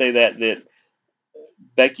 They say that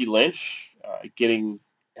Becky Lynch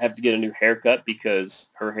have to get a new haircut because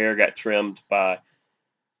her hair got trimmed by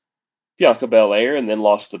Bianca Belair and then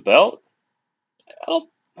lost the belt. I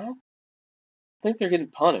don't think they're getting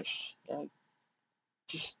punished.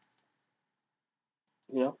 Just,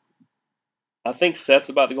 I think Seth's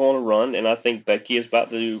about to go on a run, and I think Becky is about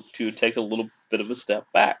to take a little bit of a step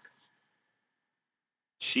back.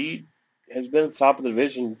 She has been at the top of the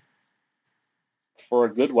division for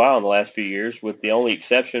a good while in the last few years, with the only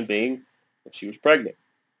exception being when she was pregnant.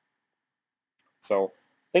 So I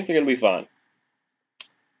think they're going to be fine.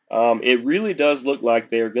 It really does look like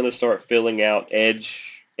they're going to start filling out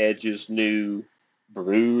Edge's new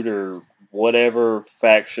brood or whatever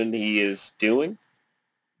faction he is doing.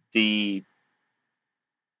 The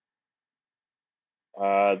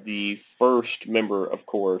first member, of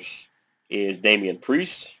course, is Damian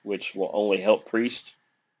Priest, which will only help Priest.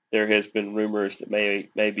 There has been rumors that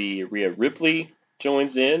maybe Rhea Ripley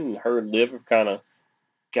joins in, and her and Liv have kind of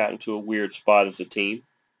gotten to a weird spot as a team.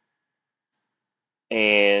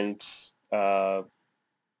 And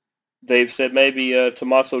they've said maybe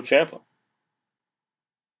Tommaso Ciampa.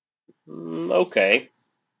 Okay.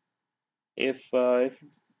 If I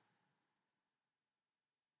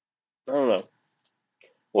don't know,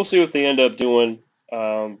 we'll see what they end up doing.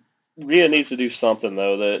 Rhea needs to do something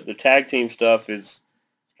though. The tag team stuff is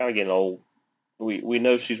kind of getting old. We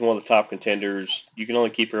know she's one of the top contenders. You can only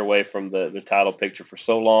keep her away from the title picture for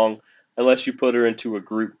so long, unless you put her into a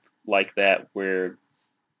group like that where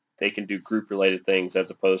they can do group related things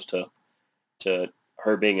as opposed to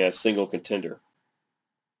her being a single contender.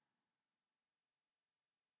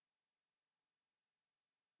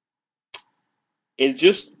 It's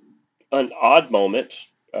just an odd moment.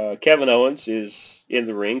 Kevin Owens is in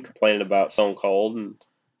the ring complaining about Stone Cold and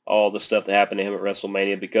all the stuff that happened to him at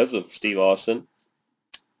WrestleMania because of Steve Austin.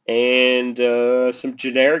 And some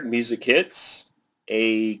generic music hits.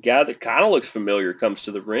 A guy that kind of looks familiar comes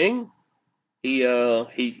to the ring.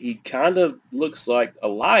 He kind of looks like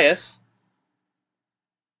Elias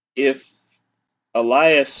if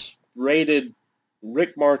Elias raided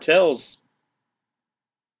Rick Martel's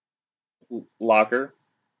locker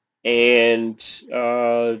and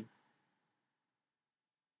shaved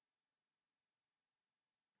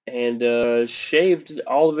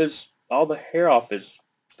all the hair off his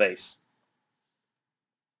face.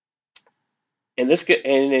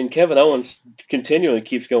 And Kevin Owens continually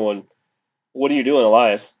keeps going, "What are you doing,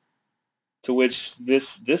 Elias?" To which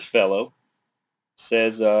this fellow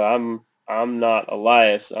says, I'm not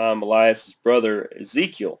Elias. I'm Elias's brother,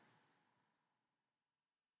 Ezekiel.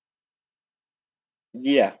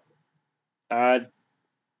 Yeah, I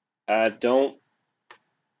I don't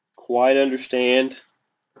quite understand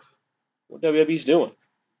what WWE's doing.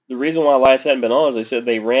 The reason why Elias hadn't been on is they said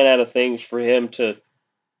they ran out of things for him to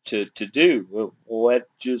do. Well, that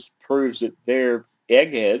just proves that they're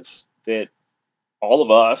eggheads, that all of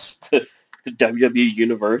us, the WWE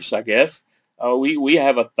universe, I guess, we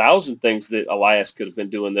have 1,000 things that Elias could have been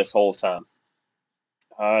doing this whole time.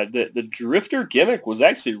 The Drifter gimmick was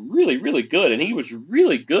actually really, really good, and he was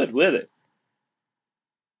really good with it.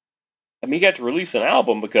 I mean, he got to release an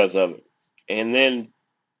album because of it. And then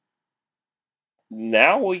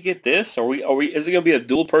now we get this. Is it going to be a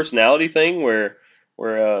dual personality thing where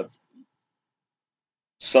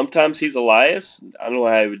sometimes he's Elias? I don't know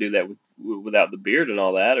how he would do that without the beard and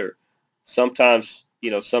all that, or sometimes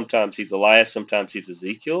he's Elias, sometimes he's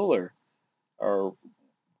Ezekiel, or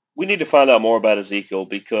we need to find out more about Ezekiel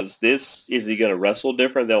because is he going to wrestle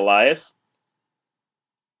different than Elias?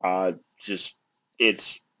 Uh, just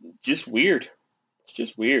it's just weird. It's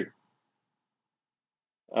just weird.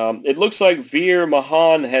 It looks like Veer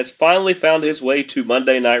Mahan has finally found his way to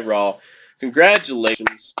Monday Night Raw.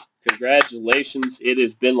 Congratulations. Congratulations. It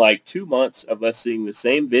has been like 2 months of us seeing the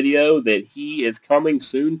same video that he is coming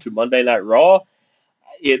soon to Monday Night Raw.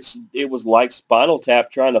 It was like Spinal Tap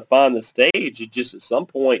trying to find the stage. It just at some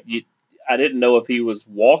point, I didn't know if he was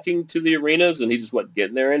walking to the arenas and he just wasn't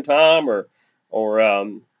getting there in time or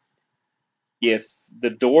if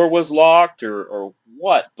the door was locked or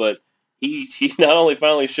what, but he not only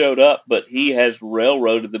finally showed up, but he has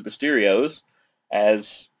railroaded the Mysterios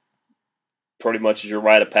as pretty much as your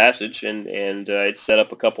rite of passage, and it's set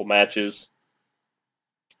up a couple matches,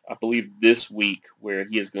 I believe this week, where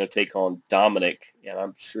he is going to take on Dominic, and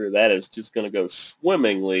I'm sure that is just going to go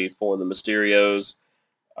swimmingly for the Mysterios.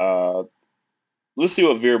 Uh, let's see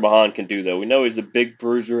what Veer Mahan can do, though. We know he's a big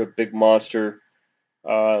bruiser, a big monster.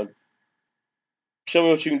 Uh, show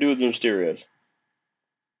me what you can do with the Mysterios.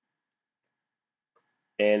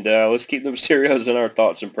 And let's keep the Mysterios in our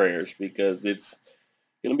thoughts and prayers because it's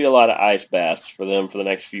going to be a lot of ice baths for them for the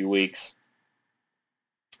next few weeks.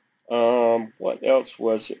 What else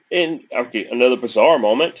was it? Okay, another bizarre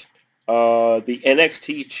moment. The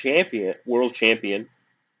NXT champion, world champion,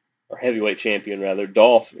 or heavyweight champion rather,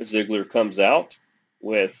 Dolph Ziggler comes out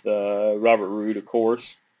with Robert Roode, of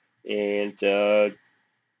course, and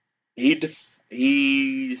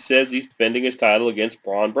he says he's defending his title against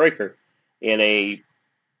Bron Breakker in a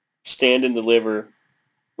Stand and Deliver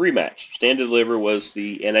rematch. Stand and Deliver was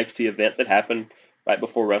the NXT event that happened right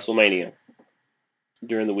before WrestleMania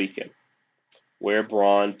during the weekend, where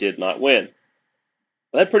Braun did not win.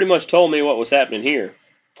 That pretty much told me what was happening here.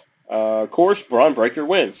 Of course, Bron Breakker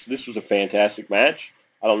wins. This was a fantastic match.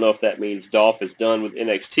 I don't know if that means Dolph is done with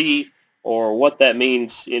NXT or what that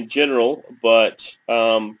means in general, but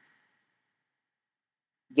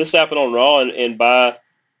this happened on Raw, and by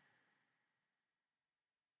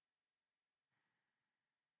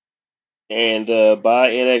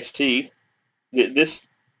by NXT, this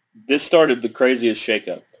started the craziest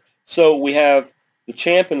shakeup. So we have the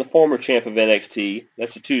champ and the former champ of NXT.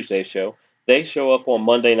 That's a Tuesday show. They show up on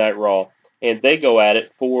Monday Night Raw, and they go at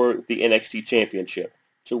it for the NXT Championship,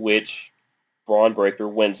 to which Bron Breakker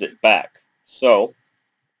wins it back. So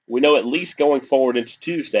we know at least going forward into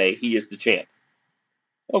Tuesday, he is the champ.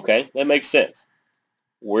 Okay, that makes sense.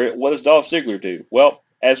 What does Dolph Ziggler do? Well,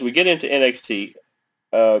 as we get into NXT,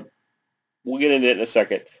 uh, we'll get into it in a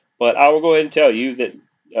second. But I will go ahead and tell you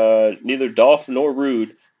that neither Dolph nor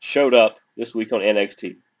Roode showed up this week on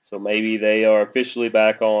NXT. So maybe they are officially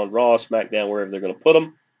back on Raw, SmackDown, wherever they're going to put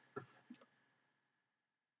them.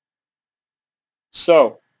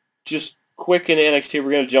 So, just quick in NXT,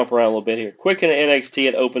 we're going to jump around a little bit here. Quick in NXT,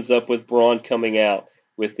 it opens up with Braun coming out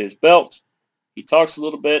with his belt. He talks a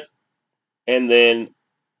little bit, and then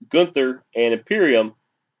Gunther and Imperium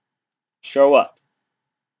show up.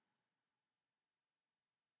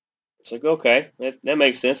 It's like, okay, that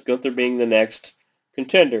makes sense. Gunther being the next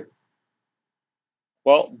contender.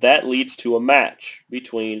 Well, that leads to a match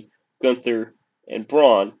between Gunther and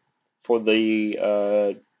Braun for the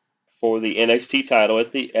NXT title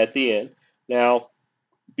at the end. Now,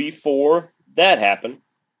 before that happened,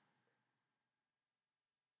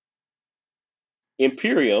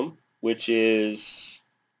 Imperium, which is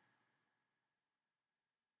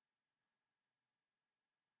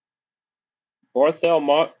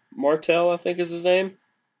Martel, I think is his name.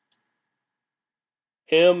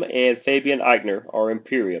 Him and Fabian Aichner are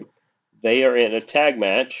Imperium. They are in a tag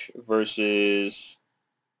match versus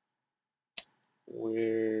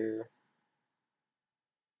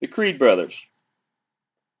the Creed brothers.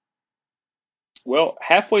 Well,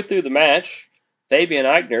 halfway through the match, Fabian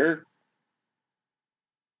Aichner,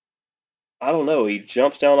 I don't know, he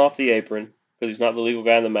jumps down off the apron because he's not the legal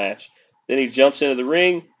guy in the match. Then he jumps into the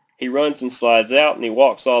ring, he runs and slides out, and he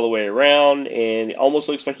walks all the way around, and it almost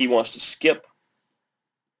looks like he wants to skip,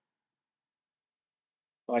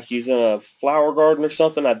 like he's in a flower garden or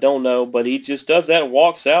something, I don't know, but he just does that and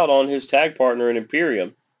walks out on his tag partner in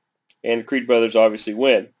Imperium, and Creed brothers obviously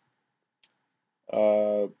win.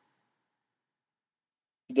 Uh,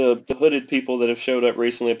 the hooded people that have showed up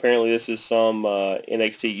recently, apparently this is some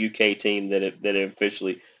NXT UK team that have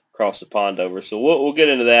officially crossed the pond over. So we'll get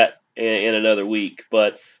into that in another week.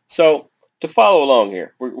 But so to follow along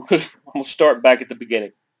here, we'll start back at the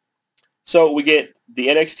beginning. So we get the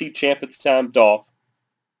NXT champ at the time, Dolph,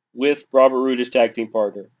 with Robert Roode as tag team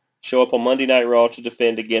partner, show up on Monday Night Raw to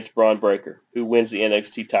defend against Bron Breakker, who wins the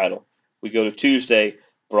NXT title. We go to Tuesday.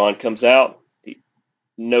 Bron comes out.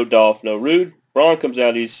 No Dolph, no Roode. Bron comes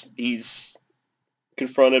out. He's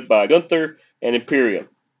confronted by Gunther and Imperium,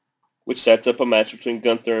 which sets up a match between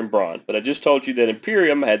Gunther and Bron. But I just told you that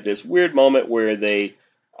Imperium had this weird moment where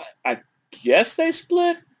I guess they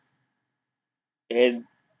split, and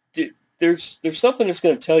there's something that's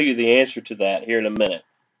going to tell you the answer to that here in a minute,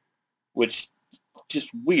 which just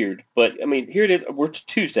weird. But I mean, here it is. We're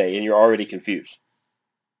Tuesday, and you're already confused.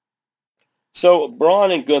 So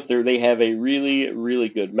Braun and Gunther, they have a really, really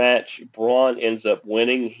good match. Braun ends up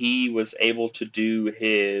winning. He was able to do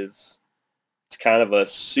it's kind of a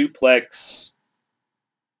suplex,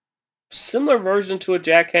 similar version to a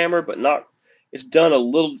jackhammer, but not,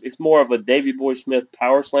 it's more of a Davey Boy Smith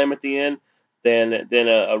power slam at the end than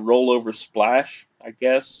a rollover splash, I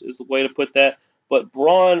guess is the way to put that. But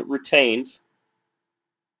Braun retains,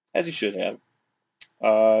 as he should have.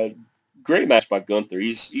 Uh, Great match by Gunther.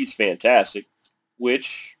 He's fantastic,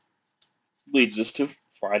 which leads us to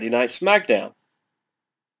Friday Night SmackDown,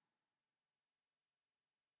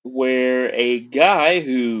 where a guy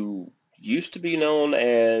who used to be known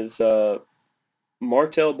as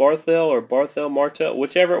Martel Barthel or Barthel Martel,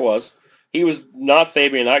 whichever it was, he was not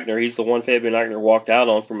Fabian Aichner. He's the one Fabian Aichner walked out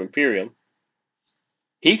on from Imperium.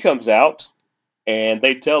 He comes out, and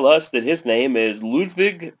they tell us that his name is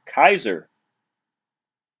Ludvig Kaiser.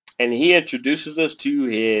 And he introduces us to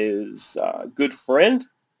his good friend,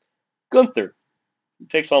 Gunther. He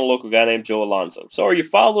takes on a local guy named Joe Alonzo. So are you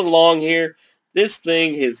following along here? This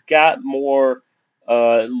thing has got more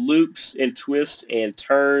loops and twists and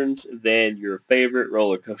turns than your favorite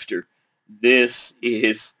roller coaster. This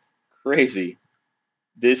is crazy.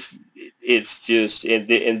 This it's just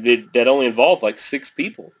that only involved like 6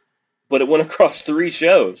 people, but it went across 3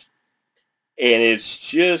 shows. And it's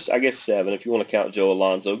just, I guess, 7 if you want to count Joe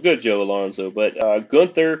Alonzo. Good Joe Alonzo. But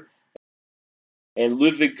Gunther and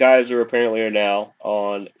Ludvig Kaiser apparently are now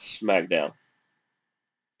on SmackDown.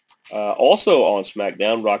 Also on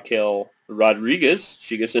SmackDown, Raquel Rodriguez.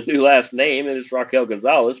 She gets a new last name, and it's Raquel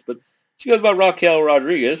Gonzalez, but she goes by Raquel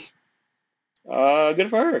Rodriguez.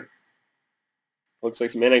 Good for her. Looks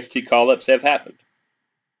like some NXT call-ups have happened.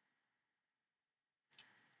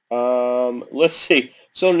 Let's see.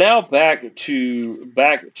 So now back to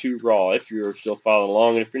Raw. If you're still following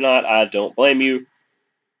along, and if you're not, I don't blame you.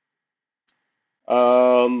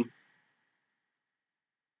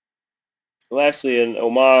 Lashley and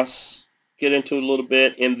Omos get into it a little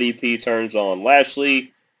bit. MVP turns on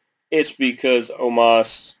Lashley. It's because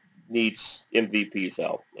Omos needs MVP's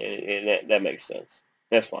help, and that makes sense.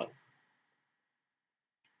 That's fine.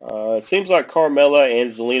 It seems like Carmella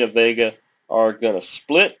and Zelina Vega are going to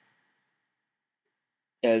split,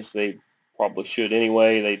 as they probably should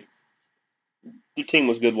anyway. The team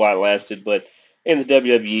was good while it lasted, but in the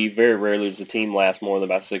WWE, very rarely does the team last more than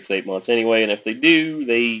about 6-8 months anyway, and if they do,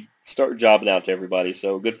 they start jobbing out to everybody,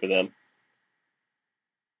 so good for them.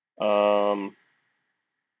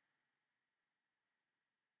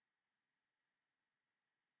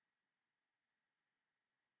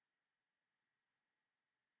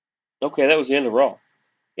 Okay, that was the end of Raw.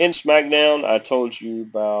 In SmackDown, I told you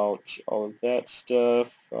about all of that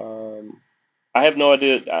stuff. I have no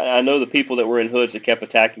idea. I know the people that were in hoods that kept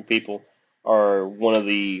attacking people are one of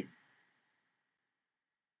the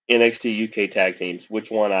NXT UK tag teams. Which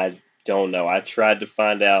one, I don't know. I tried to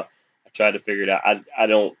find out. I tried to figure it out.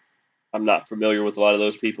 I'm not familiar with a lot of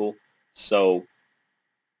those people, so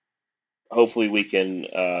hopefully we can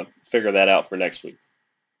figure that out for next week.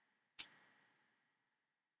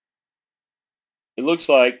 It looks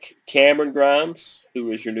like Cameron Grimes,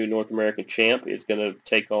 who is your new North American champ, is going to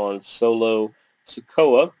take on Solo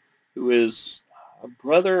Sikoa, who is a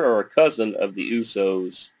brother or a cousin of the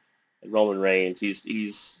Usos and Roman Reigns. He's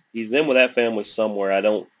in with that family somewhere. I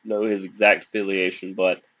don't know his exact affiliation,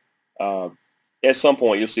 but at some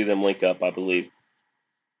point you'll see them link up, I believe.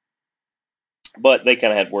 But they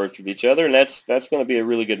kind of had words with each other, and that's going to be a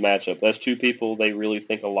really good matchup. That's two people they really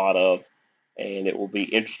think a lot of, and it will be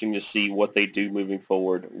interesting to see what they do moving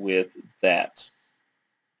forward with that.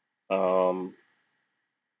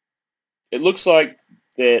 It looks like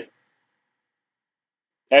that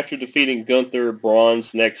after defeating Gunther,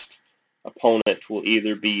 Braun's next opponent will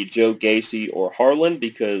either be Joe Gacy or Harland,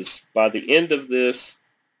 because by the end of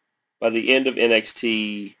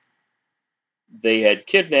NXT, they had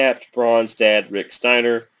kidnapped Braun's dad, Rick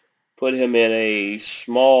Steiner, put him in a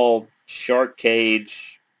small shark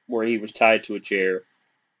cage where he was tied to a chair.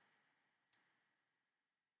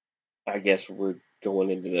 I guess we're going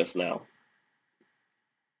into this now.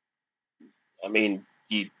 I mean,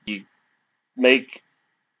 you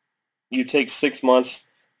take 6 months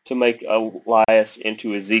to make Elias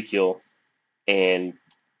into Ezekiel, and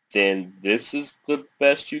then this is the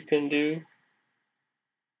best you can do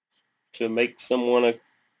to make someone a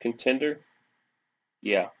contender?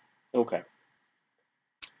 Yeah. Okay.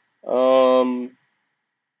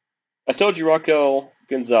 I told you Raquel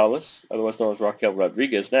Gonzalez, otherwise known as Raquel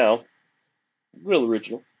Rodriguez now, real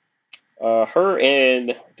original. Her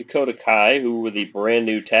and Dakota Kai, who were the brand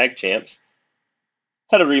new tag champs,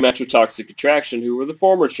 had a rematch with Toxic Attraction, who were the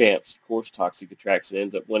former champs. Of course, Toxic Attraction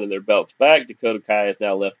ends up winning their belts back. Dakota Kai is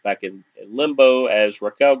now left back in limbo as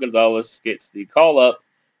Raquel Gonzalez gets the call-up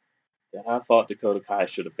that I thought Dakota Kai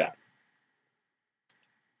should have gotten.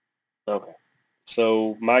 Okay.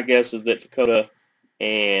 So my guess is that Dakota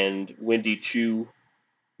and Wendy Chu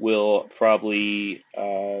will probably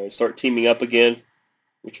start teaming up again,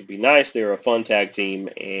 which would be nice. They're a fun tag team,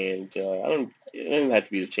 and they don't have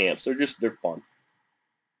to be the champs. They're fun.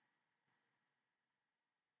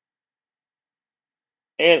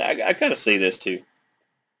 And I gotta say this too.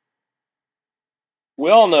 We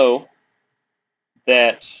all know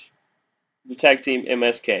that the tag team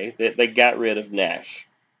MSK, that they got rid of Nash.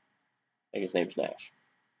 I think his name's Nash.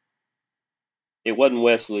 It wasn't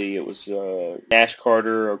Wesley. It was Nash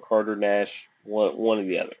Carter or Carter Nash, one or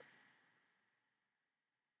the other.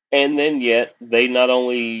 And then yet, they not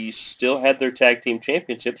only still had their tag team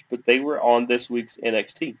championships, but they were on this week's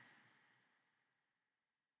NXT.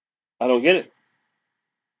 I don't get it.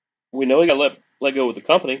 We know he got let go with the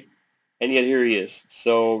company, and yet here he is.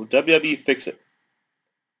 So WWE, fix it.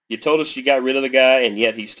 You told us you got rid of the guy, and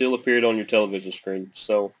yet he still appeared on your television screen.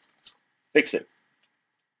 So fix it.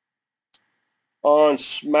 On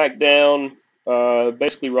SmackDown,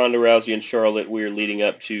 basically Ronda Rousey and Charlotte, we're leading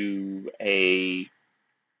up to a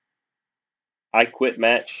I Quit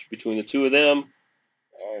match between the two of them.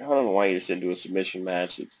 I don't know why you just didn't do a submission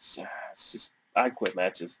match. It's just I Quit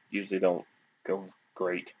matches usually don't go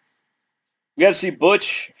great. We got to see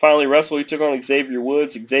Butch finally wrestle. He took on Xavier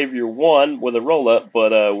Woods. Xavier won with a roll-up,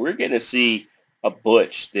 but we're getting to see a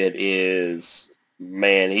Butch that is,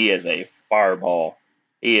 man, he is a fireball.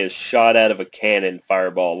 He is shot out of a cannon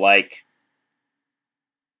fireball, like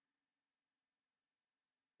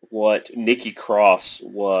what Nikki Cross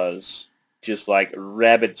was, just like a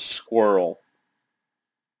rabid squirrel.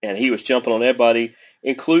 And he was jumping on everybody,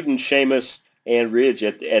 including Sheamus and Ridge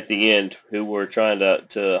at the end, who were trying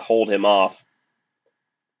to hold him off.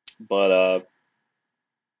 But,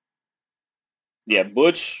 yeah,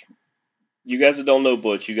 Butch, you guys that don't know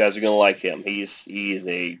Butch, you guys are going to like him. He is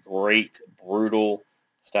a great, brutal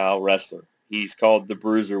style wrestler. He's called the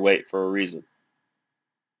Bruiserweight for a reason.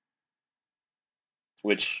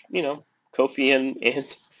 Which, Kofi and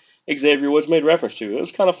Xavier Woods made reference to. It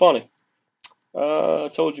was kind of funny.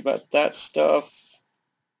 I told you about that stuff.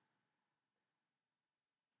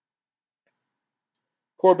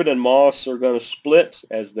 Corbin and Moss are going to split,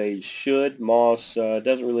 as they should. Moss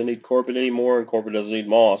doesn't really need Corbin anymore, and Corbin doesn't need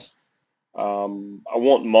Moss. I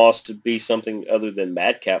want Moss to be something other than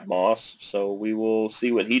Madcap Moss, so we will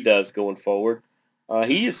see what he does going forward.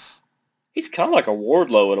 He's kind of like a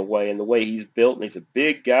Wardlow in the way he's built, and he's a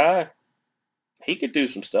big guy. He could do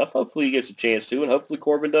some stuff. Hopefully he gets a chance to, and hopefully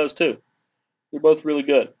Corbin does too. They're both really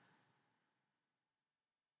good.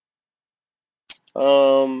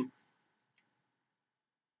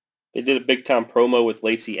 They did a big-time promo with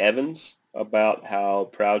Lacey Evans about how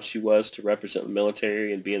proud she was to represent the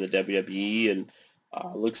military and be in the WWE, and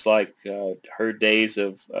looks like her days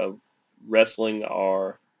of wrestling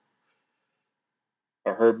are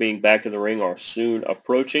her being back in the ring are soon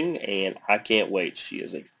approaching, and I can't wait. She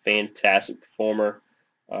is a fantastic performer.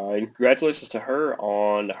 And congratulations to her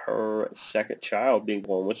on her second child being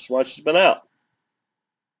born, which is why she's been out.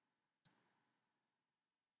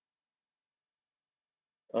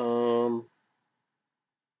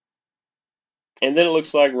 And then it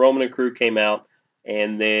looks like Roman and crew came out,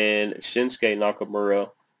 and then Shinsuke Nakamura,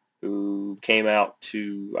 who came out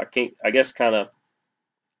to, I guess, kind of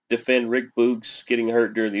defend Rick Boogs getting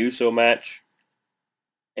hurt during the Uso match.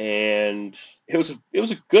 And it was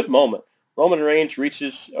a good moment. Roman Reigns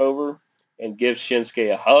reaches over and gives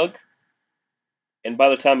Shinsuke a hug. And by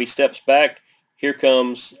the time he steps back, here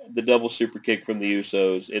comes the double super kick from the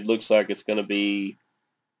Usos. It looks like it's going to be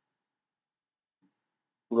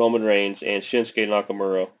Roman Reigns and Shinsuke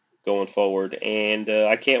Nakamura going forward. And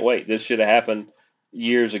I can't wait. This should have happened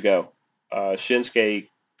years ago. Shinsuke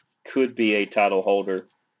could be a title holder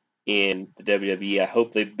in the WWE. I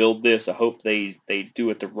hope they build this. I hope they do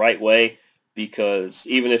it the right way, because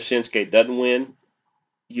even if Shinsuke doesn't win,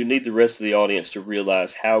 you need the rest of the audience to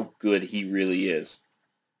realize how good he really is.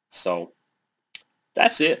 So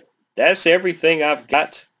that's it. That's everything I've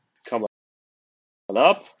got coming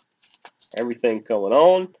up. Everything going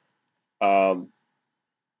on.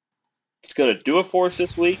 It's going to do it for us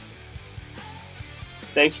this week.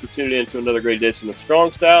 Thanks for tuning in to another great edition of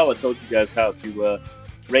Strong Style. I told you guys how to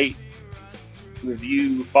rate,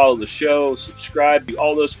 review, follow the show, subscribe, do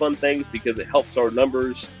all those fun things, because it helps our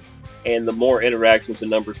numbers. And the more interactions and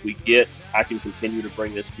numbers we get, I can continue to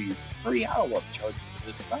bring this to you for free. I don't want to charge you for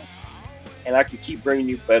this stuff. And I can keep bringing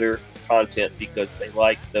you better content because they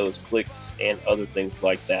like those clicks and other things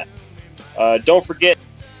like that. Don't forget,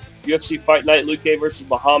 UFC Fight Night Luque vs.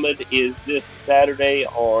 Muhammad is this Saturday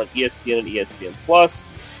on ESPN and ESPN+.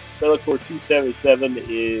 Bellator 277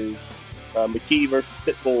 is McKee vs.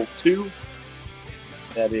 Pitbull 2.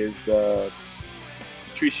 That is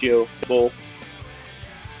Patricio Pitbull.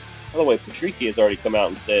 By the way, Patricio has already come out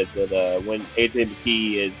and said that when AJ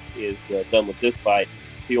McKee is done with this fight,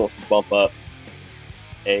 he wants to bump up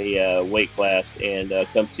a weight class and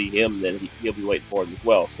come see him. Then he'll be waiting for him as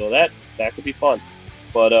well. So that could be fun.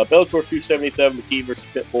 But Bellator 277, McKee vs.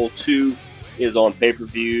 Pitbull 2 is on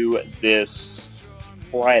pay-per-view this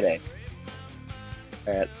Friday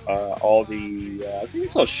at all the, I think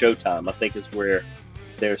it's on Showtime, I think is where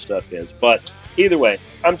their stuff is. But either way,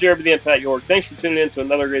 I'm Jeremy the Impact York. Thanks for tuning in to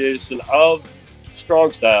another great edition of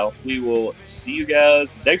Strong Style. We will see you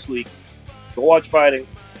guys next week. Go watch fighting.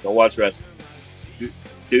 Go watch wrestling.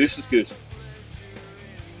 Deuces, gooses.